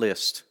that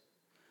list.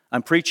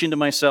 I'm preaching to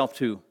myself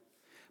too,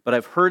 but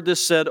I've heard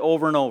this said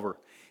over and over,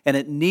 and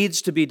it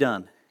needs to be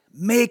done.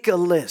 Make a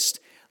list.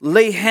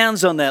 Lay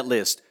hands on that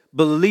list.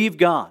 Believe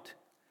God.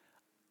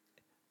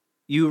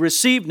 You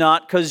receive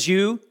not because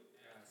you...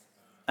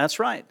 That's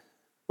right.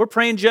 We're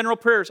praying general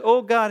prayers.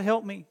 Oh, God,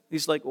 help me.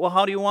 He's like, well,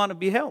 how do you want to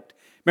be helped?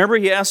 Remember,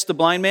 he asked the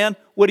blind man,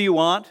 what do you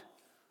want?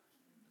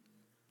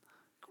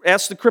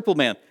 Asked the crippled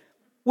man,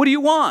 what do you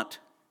want?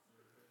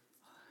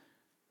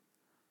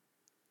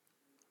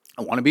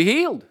 I want to be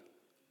healed.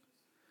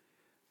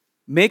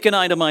 Make an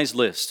itemized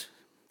list.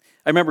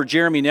 I remember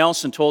Jeremy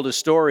Nelson told a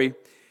story.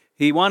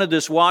 He wanted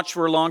this watch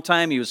for a long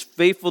time. He was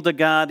faithful to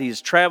God. He's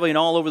traveling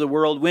all over the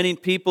world, winning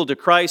people to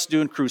Christ,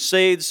 doing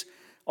crusades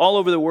all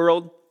over the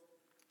world.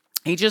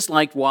 He just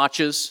liked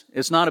watches.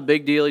 It's not a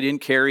big deal. He didn't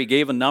care. He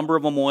gave a number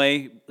of them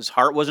away. His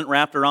heart wasn't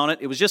wrapped around it.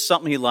 It was just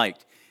something he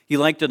liked. He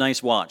liked a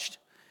nice watch.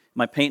 Am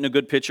I painting a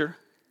good picture?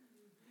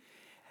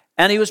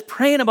 And he was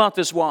praying about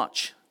this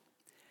watch.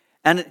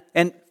 And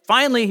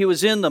finally, he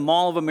was in the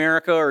Mall of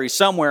America, or he's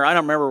somewhere. I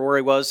don't remember where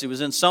he was. He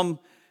was in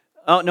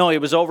he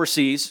was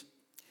overseas.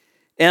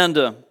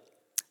 And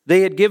they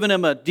had given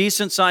him a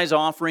decent-sized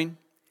offering.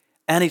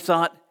 And he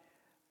thought,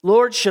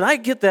 Lord, should I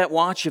get that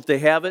watch if they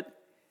have it?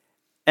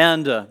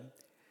 And the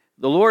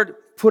Lord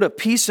put a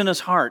peace in his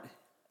heart,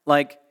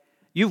 like,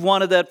 you've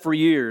wanted that for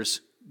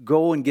years.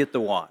 Go and get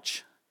the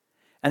watch.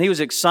 And he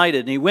was excited.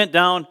 And he went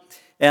down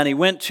and he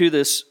went to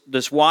this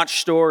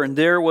watch store, and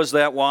there was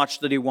that watch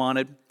that he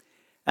wanted.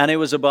 And it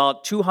was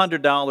about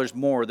 $200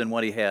 more than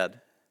what he had.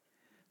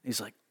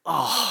 He's like, do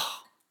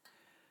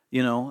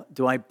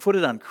I put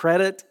it on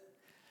credit?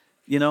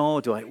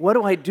 What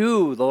do I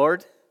do,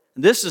 Lord?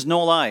 And this is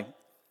no lie.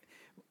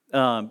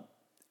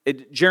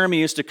 Jeremy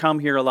used to come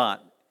here a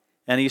lot,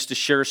 and he used to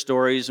share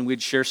stories, and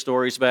we'd share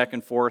stories back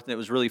and forth, and it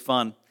was really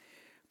fun.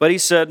 But he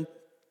said,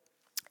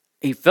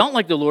 he felt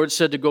like the Lord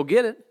said to go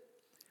get it,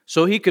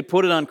 so he could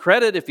put it on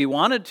credit if he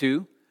wanted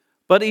to,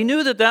 but he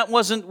knew that that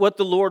wasn't what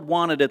the Lord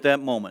wanted at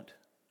that moment.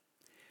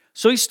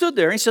 So he stood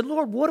there and he said,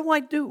 Lord, what do I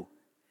do?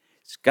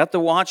 He's got the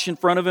watch in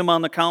front of him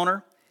on the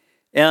counter,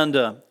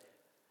 and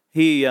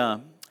he's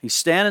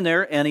standing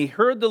there, and he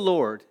heard the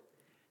Lord.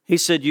 He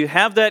said, you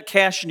have that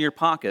cash in your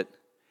pocket.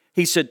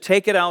 He said,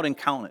 take it out and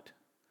count it.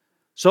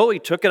 So he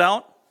took it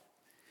out,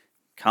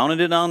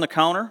 counted it on the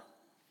counter,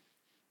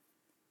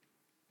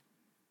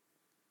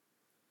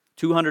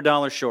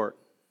 $200 short.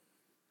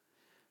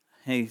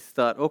 And he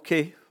thought,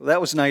 okay, well,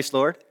 that was nice,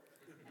 Lord.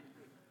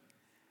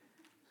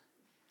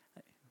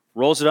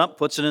 Rolls it up,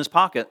 puts it in his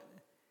pocket,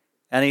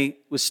 and he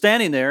was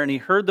standing there, and he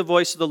heard the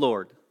voice of the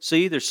Lord.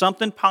 See, there's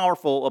something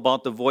powerful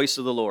about the voice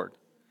of the Lord.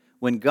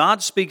 When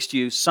God speaks to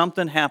you,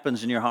 something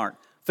happens in your heart.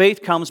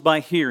 Faith comes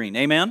by hearing.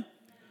 Amen?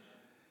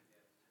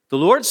 The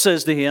Lord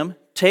says to him,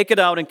 take it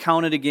out and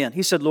count it again.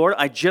 He said, Lord,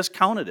 I just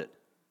counted it.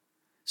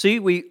 See,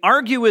 we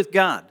argue with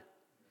God.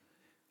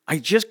 I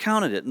just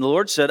counted it. And the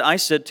Lord said, I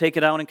said, take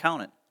it out and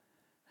count it.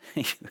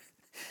 He's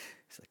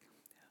like,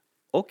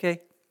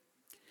 okay.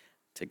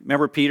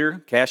 Remember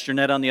Peter, cast your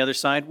net on the other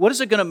side? What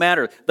is it going to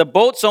matter? The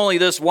boat's only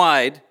this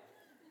wide.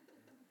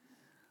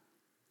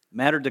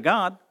 Mattered to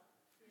God.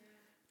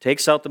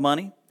 Takes out the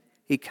money.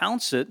 He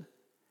counts it.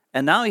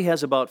 And now he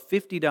has about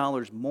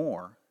 $50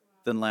 more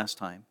than last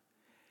time.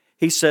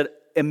 He said,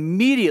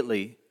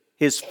 immediately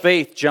his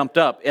faith jumped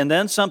up. And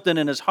then something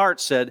in his heart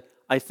said,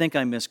 I think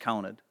I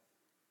miscounted.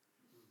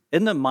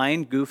 Isn't the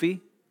mind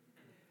goofy?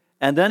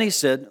 And then he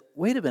said,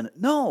 wait a minute,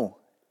 no.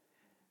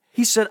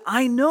 He said,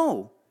 I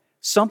know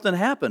something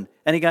happened.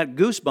 And he got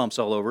goosebumps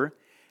all over.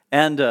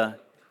 And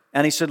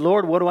he said,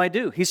 Lord, what do I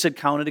do? He said,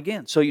 count it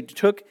again. So he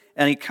took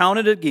and he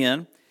counted it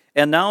again.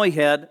 And now he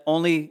had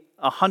only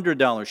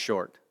 $100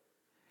 short.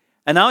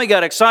 And now he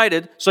got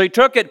excited. So he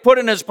took it, put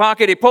it in his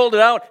pocket, he pulled it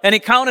out, and he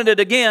counted it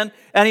again.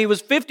 And he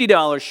was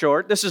 $50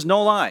 short. This is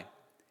no lie.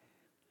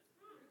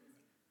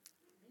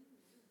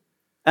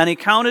 And he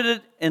counted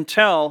it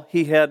until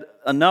he had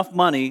enough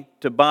money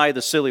to buy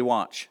the silly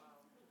watch.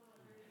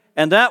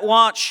 And that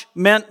watch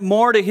meant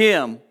more to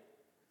him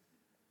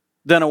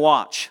than a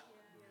watch.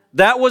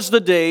 That was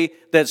the day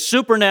that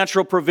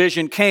supernatural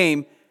provision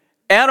came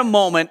at a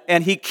moment,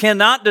 and he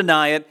cannot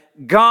deny it.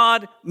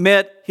 God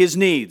met his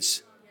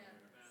needs.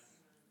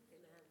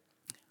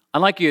 I'd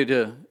like you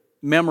to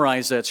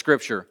memorize that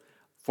scripture.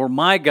 For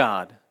my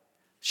God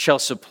shall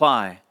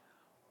supply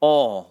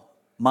all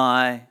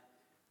my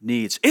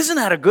needs. Isn't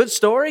that a good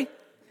story?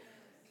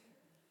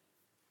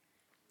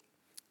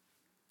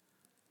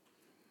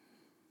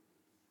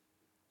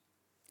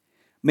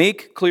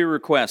 Make clear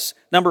requests.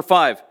 Number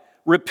 5,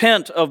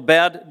 repent of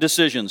bad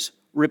decisions.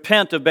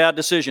 Repent of bad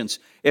decisions.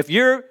 If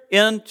you're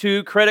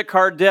into credit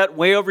card debt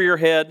way over your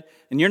head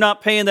and you're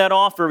not paying that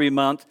off every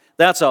month,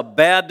 that's a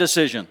bad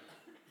decision.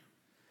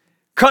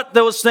 Cut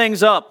those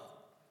things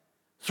up.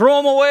 Throw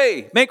them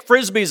away. Make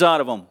frisbees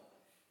out of them.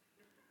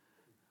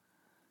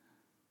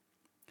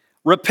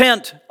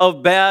 Repent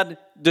of bad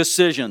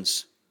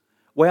decisions.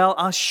 Well,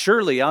 I'll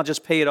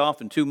just pay it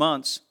off in 2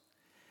 months.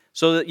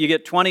 So that you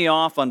get 20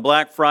 off on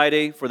Black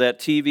Friday for that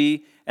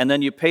TV, and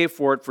then you pay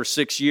for it for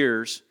 6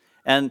 years.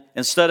 And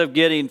instead of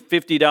getting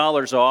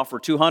 $50 off or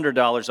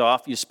 $200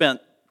 off, you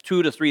spent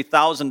 $2,000 to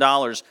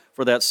 $3,000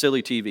 for that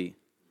silly TV.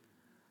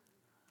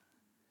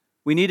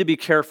 We need to be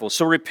careful.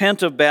 So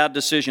repent of bad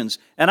decisions.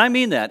 And I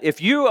mean that. If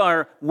you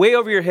are way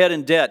over your head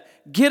in debt,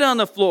 get on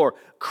the floor,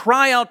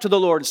 cry out to the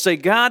Lord and say,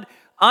 God,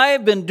 I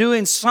have been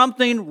doing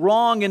something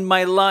wrong in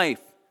my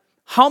life.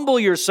 Humble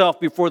yourself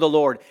before the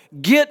Lord.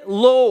 Get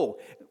low.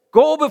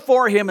 Go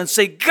before Him and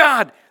say,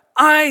 God,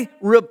 I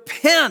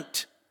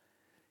repent.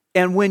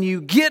 And when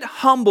you get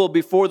humble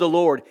before the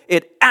Lord,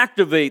 it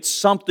activates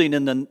something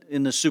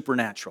in the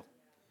supernatural.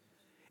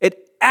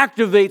 It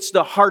activates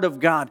the heart of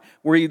God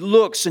where He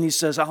looks and He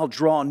says, I'll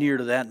draw near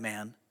to that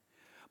man.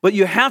 But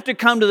you have to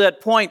come to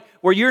that point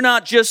where you're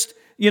not just,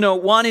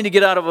 wanting to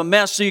get out of a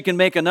mess so you can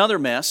make another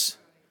mess.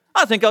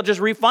 I think I'll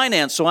just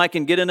refinance so I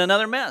can get in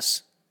another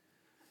mess.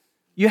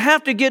 You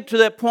have to get to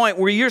that point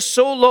where you're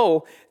so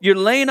low, you're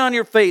laying on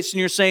your face and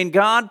you're saying,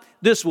 God,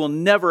 this will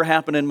never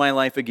happen in my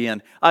life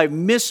again. I've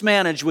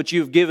mismanaged what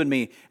you've given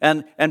me.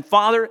 And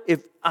Father,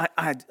 if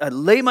I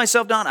lay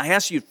myself down, I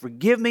ask you to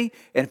forgive me,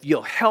 and if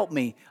you'll help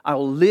me, I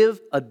will live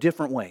a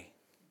different way.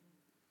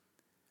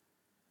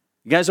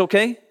 You guys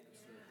okay? The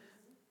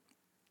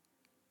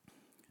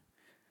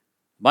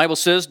Bible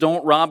says,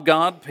 don't rob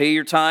God, pay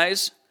your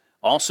tithes,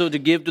 also to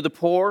give to the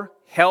poor,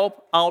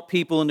 help out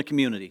people in the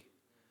community.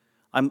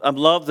 I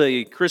love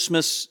the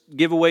Christmas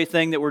giveaway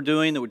thing that we're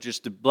doing, that we're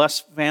just to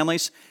bless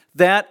families.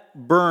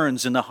 That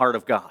burns in the heart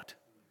of God.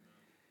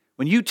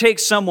 When you take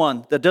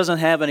someone that doesn't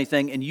have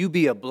anything and you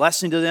be a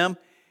blessing to them,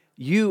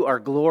 you are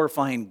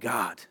glorifying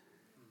God.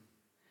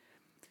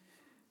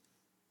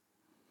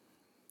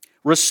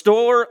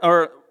 Restore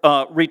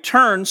or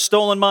return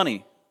stolen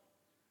money.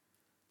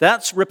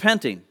 That's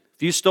repenting.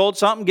 If you stole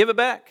something, give it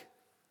back.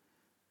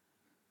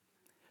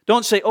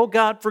 Don't say, oh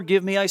God,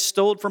 forgive me, I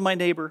stole it from my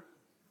neighbor.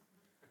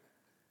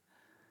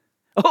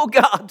 Oh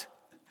God,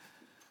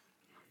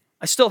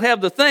 I still have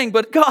the thing,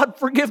 but God,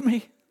 forgive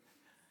me.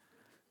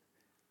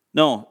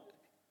 No,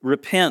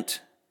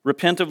 repent.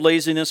 Repent of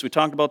laziness. We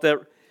talked about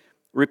that.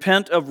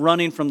 Repent of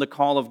running from the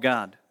call of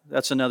God.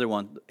 That's another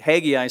one.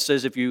 Haggai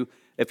says if you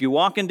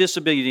walk in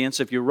disobedience,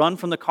 if you run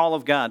from the call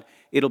of God,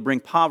 it'll bring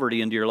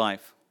poverty into your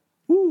life.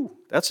 Woo,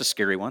 that's a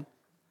scary one.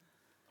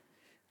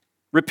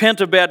 Repent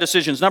of bad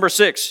decisions. Number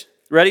 6.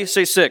 Ready?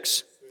 Say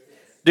 6.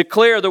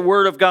 Declare the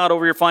word of God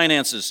over your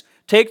finances.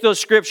 Take those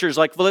scriptures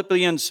like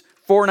Philippians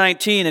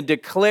 4:19 and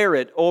declare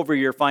it over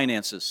your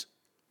finances.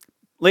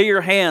 Lay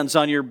your hands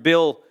on your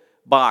bill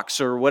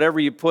box or whatever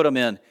you put them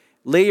in.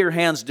 Lay your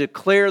hands,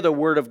 declare the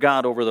word of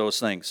God over those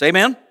things.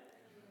 Amen?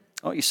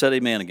 Oh, you said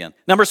amen again.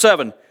 Number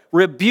 7,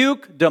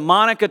 rebuke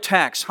demonic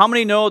attacks. How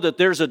many know that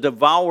there's a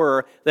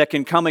devourer that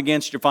can come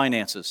against your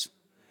finances?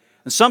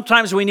 And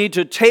sometimes we need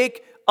to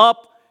take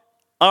up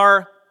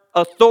our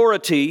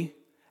authority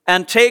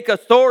and take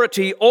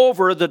authority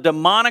over the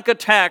demonic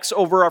attacks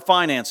over our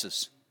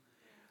finances.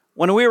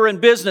 When we were in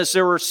business,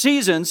 there were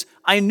seasons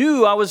I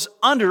knew I was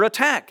under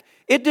attack.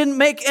 It didn't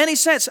make any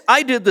sense.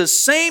 I did the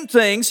same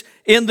things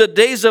in the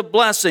days of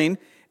blessing,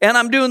 and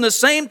I'm doing the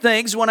same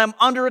things when I'm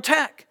under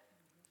attack.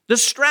 The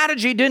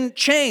strategy didn't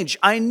change.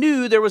 I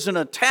knew there was an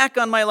attack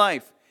on my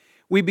life.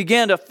 We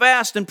began to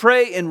fast and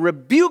pray and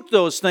rebuke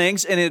those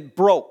things, and it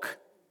broke.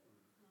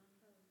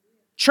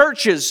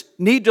 Churches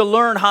need to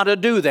learn how to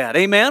do that.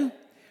 Amen?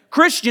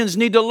 Christians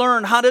need to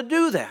learn how to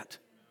do that.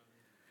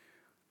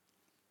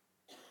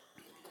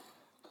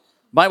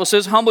 The Bible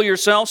says, humble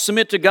yourself,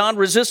 submit to God,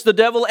 resist the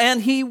devil,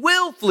 and he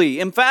will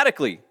flee,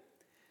 emphatically.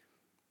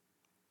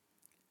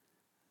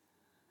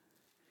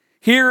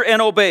 Hear and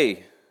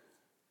obey.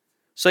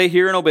 Say,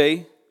 hear and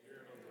obey.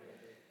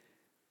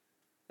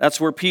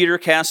 That's where Peter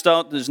cast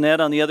out his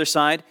net on the other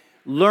side.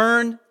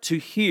 Learn to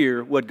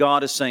hear what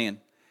God is saying.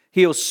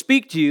 He'll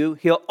speak to you.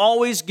 He'll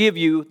always give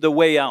you the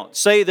way out.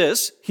 Say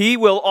this, He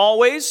will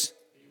always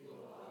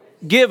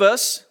give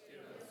us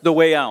the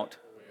way out.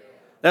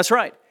 That's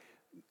right.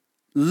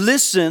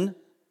 Listen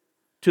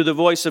to the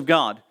voice of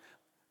God.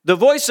 The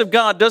voice of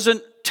God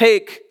doesn't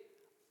take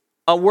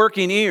a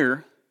working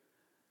ear.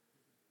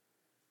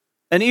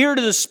 An ear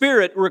to the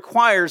Spirit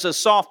requires a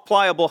soft,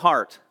 pliable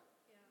heart.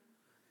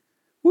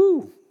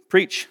 Woo,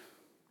 preach.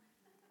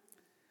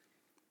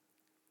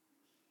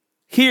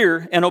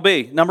 Hear and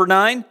obey. Number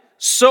 9,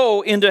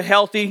 sow into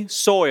healthy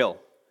soil.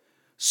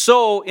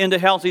 Sow into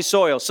healthy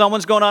soil.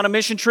 Someone's going on a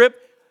mission trip,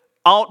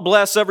 out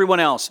bless everyone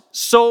else.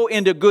 Sow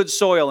into good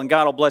soil and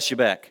God will bless you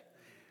back.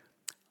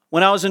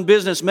 When I was in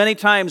business, many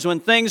times when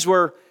things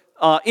were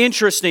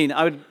interesting.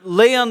 I would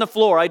lay on the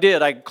floor. I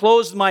did. I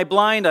closed my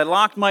blind. I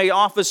locked my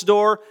office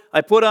door.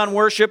 I put on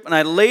worship, and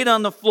I laid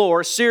on the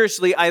floor.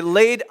 Seriously, I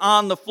laid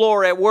on the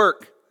floor at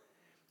work.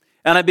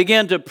 And I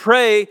began to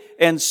pray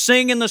and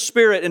sing in the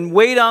Spirit and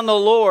wait on the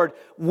Lord,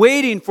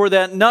 waiting for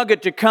that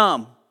nugget to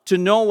come, to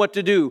know what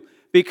to do,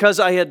 because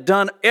I had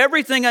done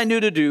everything I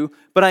knew to do,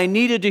 but I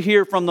needed to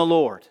hear from the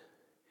Lord.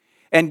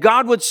 And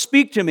God would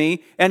speak to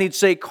me, and He'd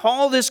say,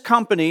 call this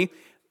company.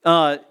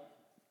 They've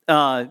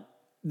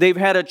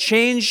had a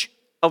change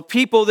of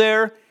people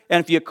there,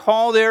 and if you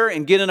call there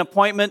and get an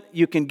appointment,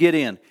 you can get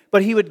in.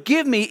 But He would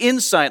give me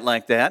insight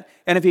like that,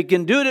 and if He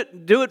can do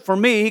it for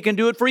me, He can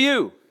do it for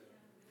you.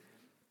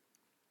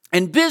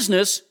 And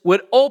business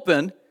would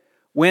open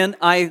when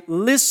I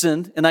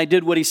listened and I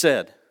did what He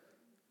said.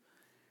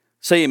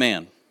 Say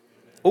amen.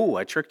 Oh,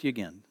 I tricked you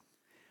again.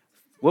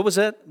 What was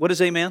that? What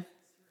is amen?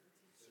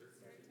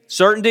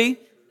 Certainty,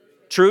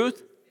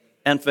 truth,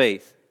 and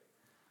faith.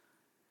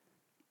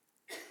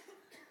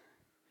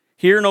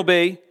 Hear and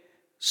obey,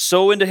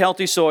 sow into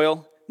healthy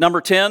soil.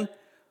 Number 10,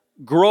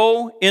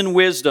 grow in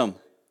wisdom.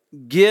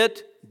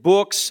 Get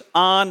books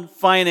on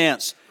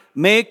finance.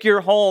 Make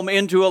your home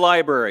into a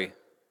library.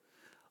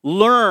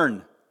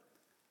 Learn.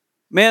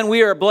 Man,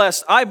 we are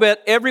blessed. I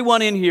bet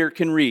everyone in here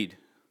can read.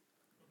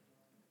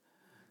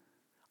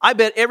 I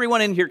bet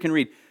everyone in here can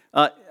read.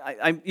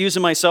 I'm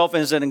using myself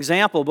as an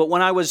example, but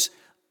when I was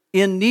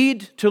in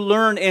need to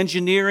learn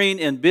engineering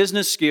and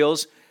business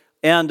skills,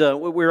 and I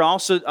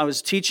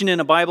was teaching in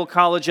a Bible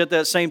college at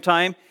that same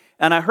time,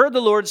 and I heard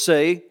the Lord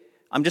say,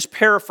 I'm just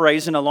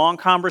paraphrasing a long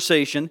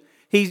conversation,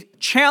 He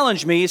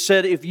challenged me. He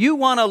said, if you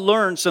want to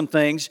learn some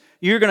things,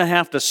 you're going to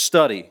have to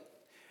study.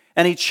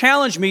 And He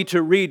challenged me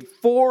to read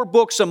 4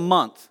 books a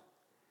month.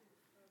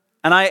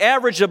 And I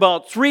averaged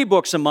about 3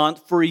 books a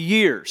month for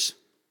years.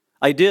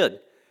 I did.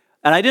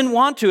 And I didn't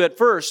want to at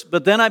first,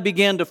 but then I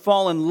began to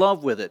fall in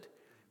love with it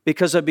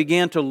because I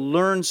began to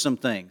learn some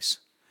things.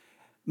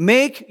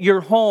 Make your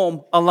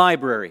home a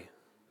library.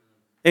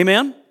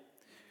 Amen?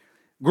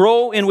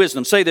 Grow in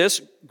wisdom. Say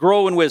this,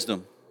 grow in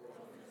wisdom.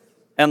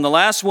 And the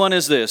last one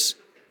is this,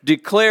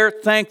 declare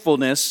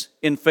thankfulness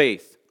in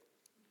faith.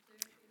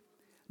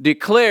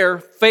 Declare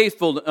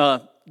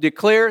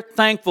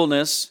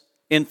thankfulness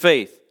in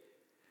faith.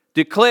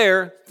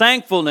 Declare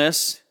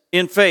thankfulness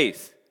in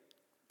faith.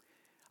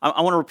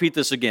 I want to repeat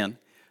this again.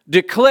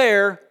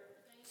 Declare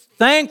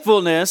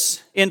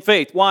thankfulness in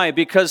faith. Why?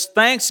 Because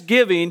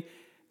thanksgiving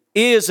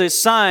is a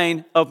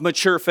sign of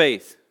mature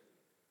faith.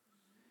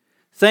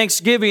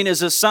 Thanksgiving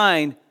is a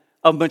sign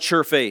of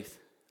mature faith.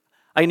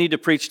 I need to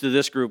preach to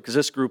this group because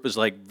this group is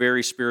like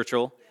very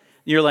spiritual.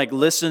 You're like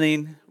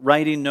listening,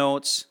 writing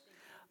notes.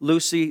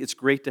 Lucy, it's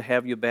great to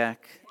have you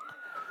back.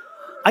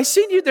 I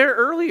seen you there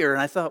earlier,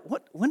 and I thought,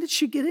 when did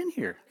she get in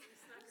here?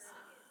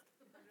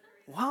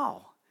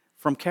 Wow,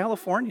 from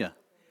California,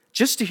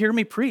 just to hear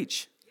me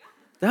preach.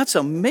 That's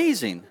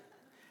amazing.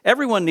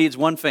 Everyone needs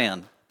one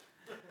fan.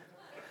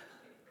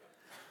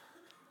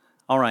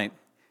 All right.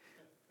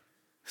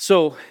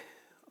 So,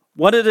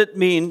 what did it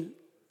mean?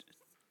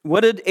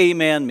 What did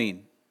amen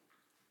mean?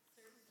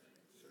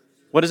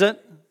 What is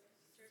it?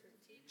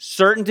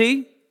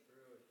 Certainty.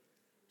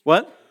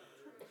 What?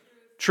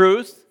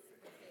 Truth.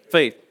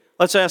 Faith.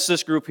 Let's ask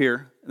this group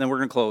here, and then we're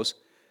going to close.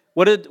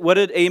 What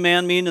did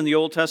amen mean in the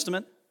Old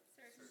Testament?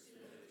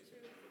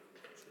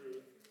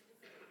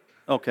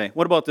 Okay,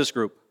 what about this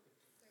group?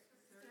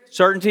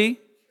 Certainty,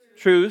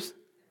 truth,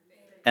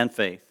 and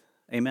faith.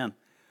 Amen.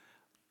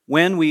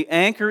 When we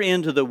anchor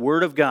into the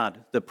Word of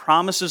God, the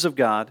promises of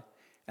God,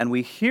 and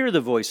we hear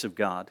the voice of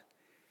God,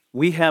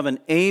 we have an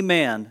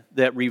amen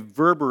that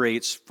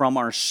reverberates from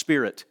our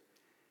spirit,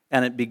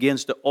 and it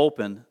begins to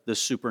open the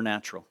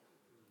supernatural.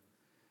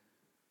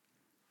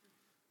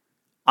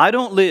 I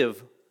don't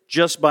live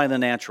just by the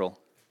natural.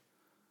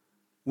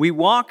 We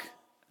walk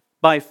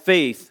by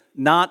faith,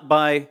 not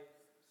by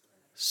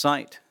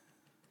sight.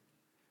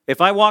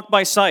 If I walk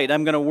by sight,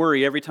 I'm going to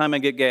worry every time I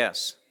get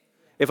gas.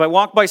 If I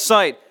walk by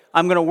sight,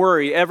 I'm going to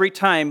worry every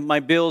time my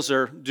bills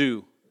are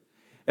due.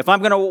 If I'm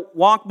going to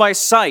walk by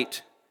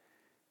sight,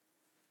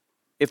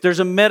 if there's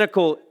a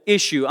medical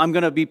issue, I'm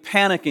going to be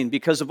panicking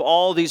because of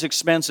all these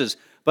expenses.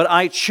 But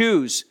I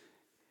choose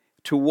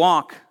to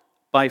walk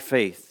by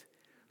faith.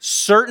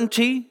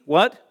 Certainty,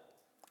 what?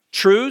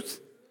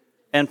 Truth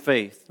and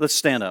faith. Let's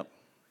stand up.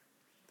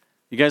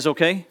 You guys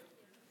okay?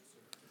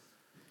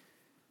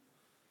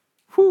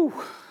 Whew.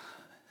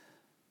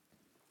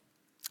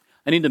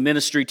 I need the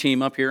ministry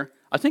team up here.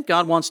 I think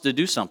God wants to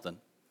do something.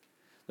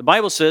 The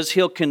Bible says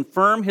He'll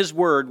confirm His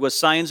word with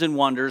signs and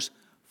wonders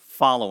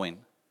following.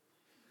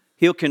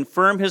 He'll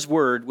confirm His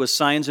word with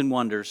signs and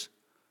wonders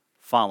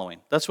following.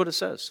 That's what it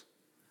says.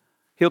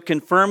 He'll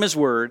confirm His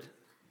word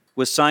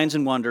with signs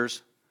and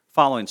wonders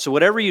following. So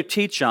whatever you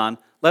teach on,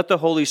 let the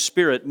Holy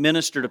Spirit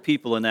minister to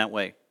people in that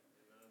way.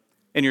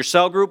 In your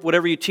cell group,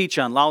 whatever you teach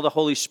on, allow the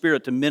Holy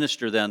Spirit to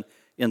minister then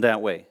in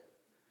that way.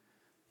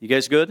 You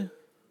guys good?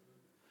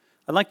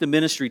 I'd like the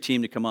ministry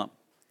team to come up.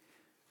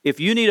 If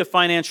you need a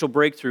financial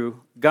breakthrough,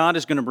 God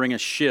is going to bring a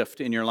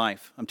shift in your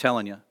life. I'm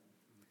telling you.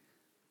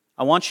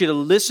 I want you to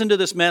listen to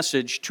this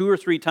message 2 or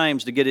 3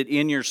 times to get it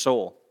in your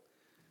soul.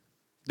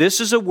 This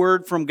is a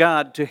word from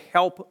God to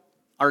help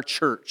our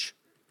church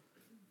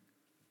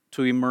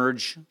to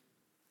emerge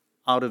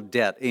out of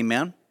debt.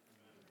 Amen?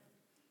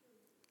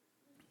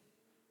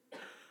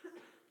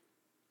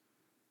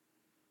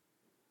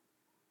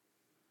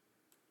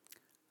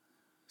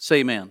 Say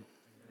amen.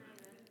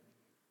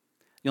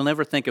 You'll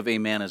never think of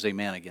amen as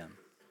amen again.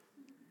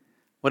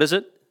 What is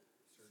it?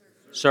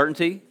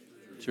 Certainty,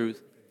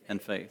 truth, and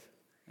faith.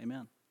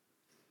 Amen.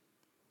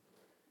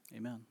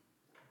 Amen.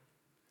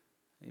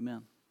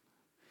 Amen.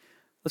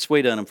 Let's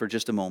wait on him for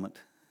just a moment.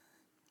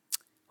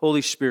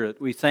 Holy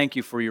Spirit, we thank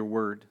you for your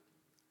word.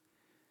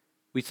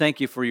 We thank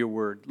you for your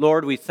word.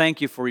 Lord, we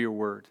thank you for your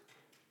word.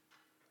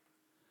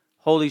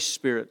 Holy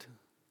Spirit,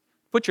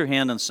 put your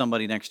hand on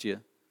somebody next to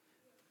you.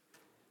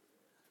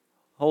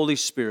 Holy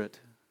Spirit,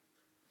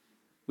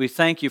 we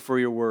thank you for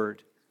your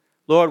word.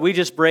 Lord, we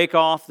just break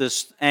off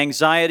this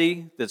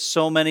anxiety that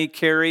so many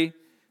carry,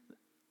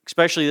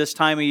 especially this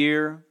time of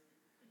year,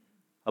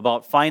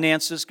 about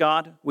finances,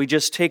 God. We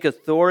just take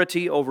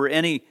authority over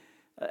any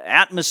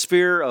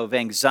atmosphere of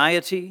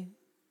anxiety.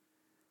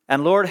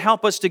 And Lord,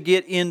 help us to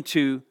get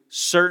into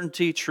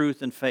certainty,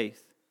 truth, and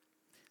faith,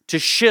 to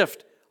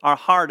shift our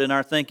heart and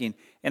our thinking,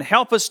 and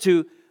help us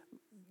to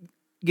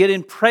get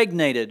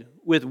impregnated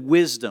with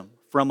wisdom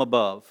from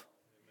above,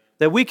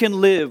 that we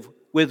can live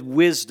with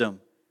wisdom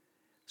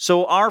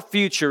so our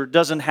future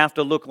doesn't have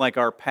to look like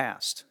our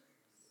past.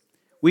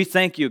 We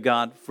thank you,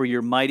 God, for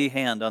your mighty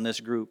hand on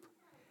this group.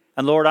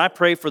 And Lord, I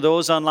pray for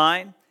those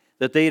online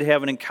that they'd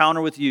have an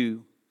encounter with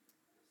you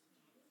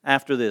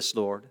after this,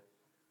 Lord.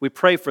 We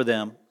pray for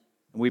them,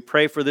 and we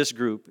pray for this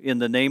group in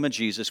the name of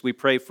Jesus. We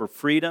pray for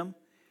freedom.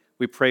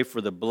 We pray for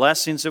the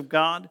blessings of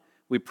God.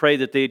 We pray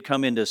that they'd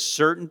come into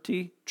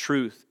certainty,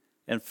 truth,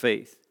 and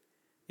faith.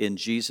 In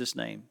Jesus'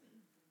 name,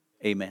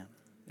 amen.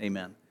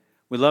 Amen.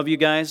 We love you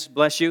guys.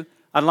 Bless you.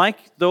 I'd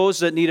like those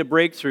that need a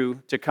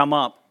breakthrough to come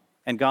up,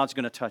 and God's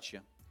going to touch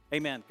you.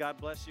 Amen. God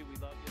bless you. We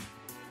love you.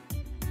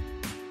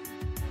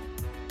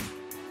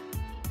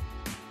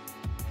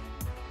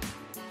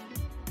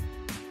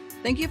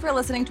 Thank you for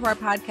listening to our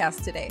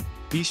podcast today.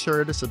 Be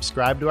sure to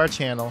subscribe to our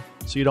channel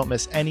so you don't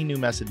miss any new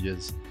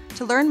messages.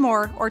 To learn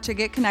more or to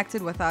get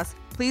connected with us,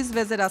 please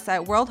visit us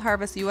at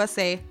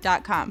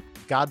worldharvestusa.com.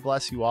 God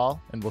bless you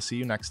all, and we'll see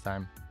you next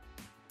time.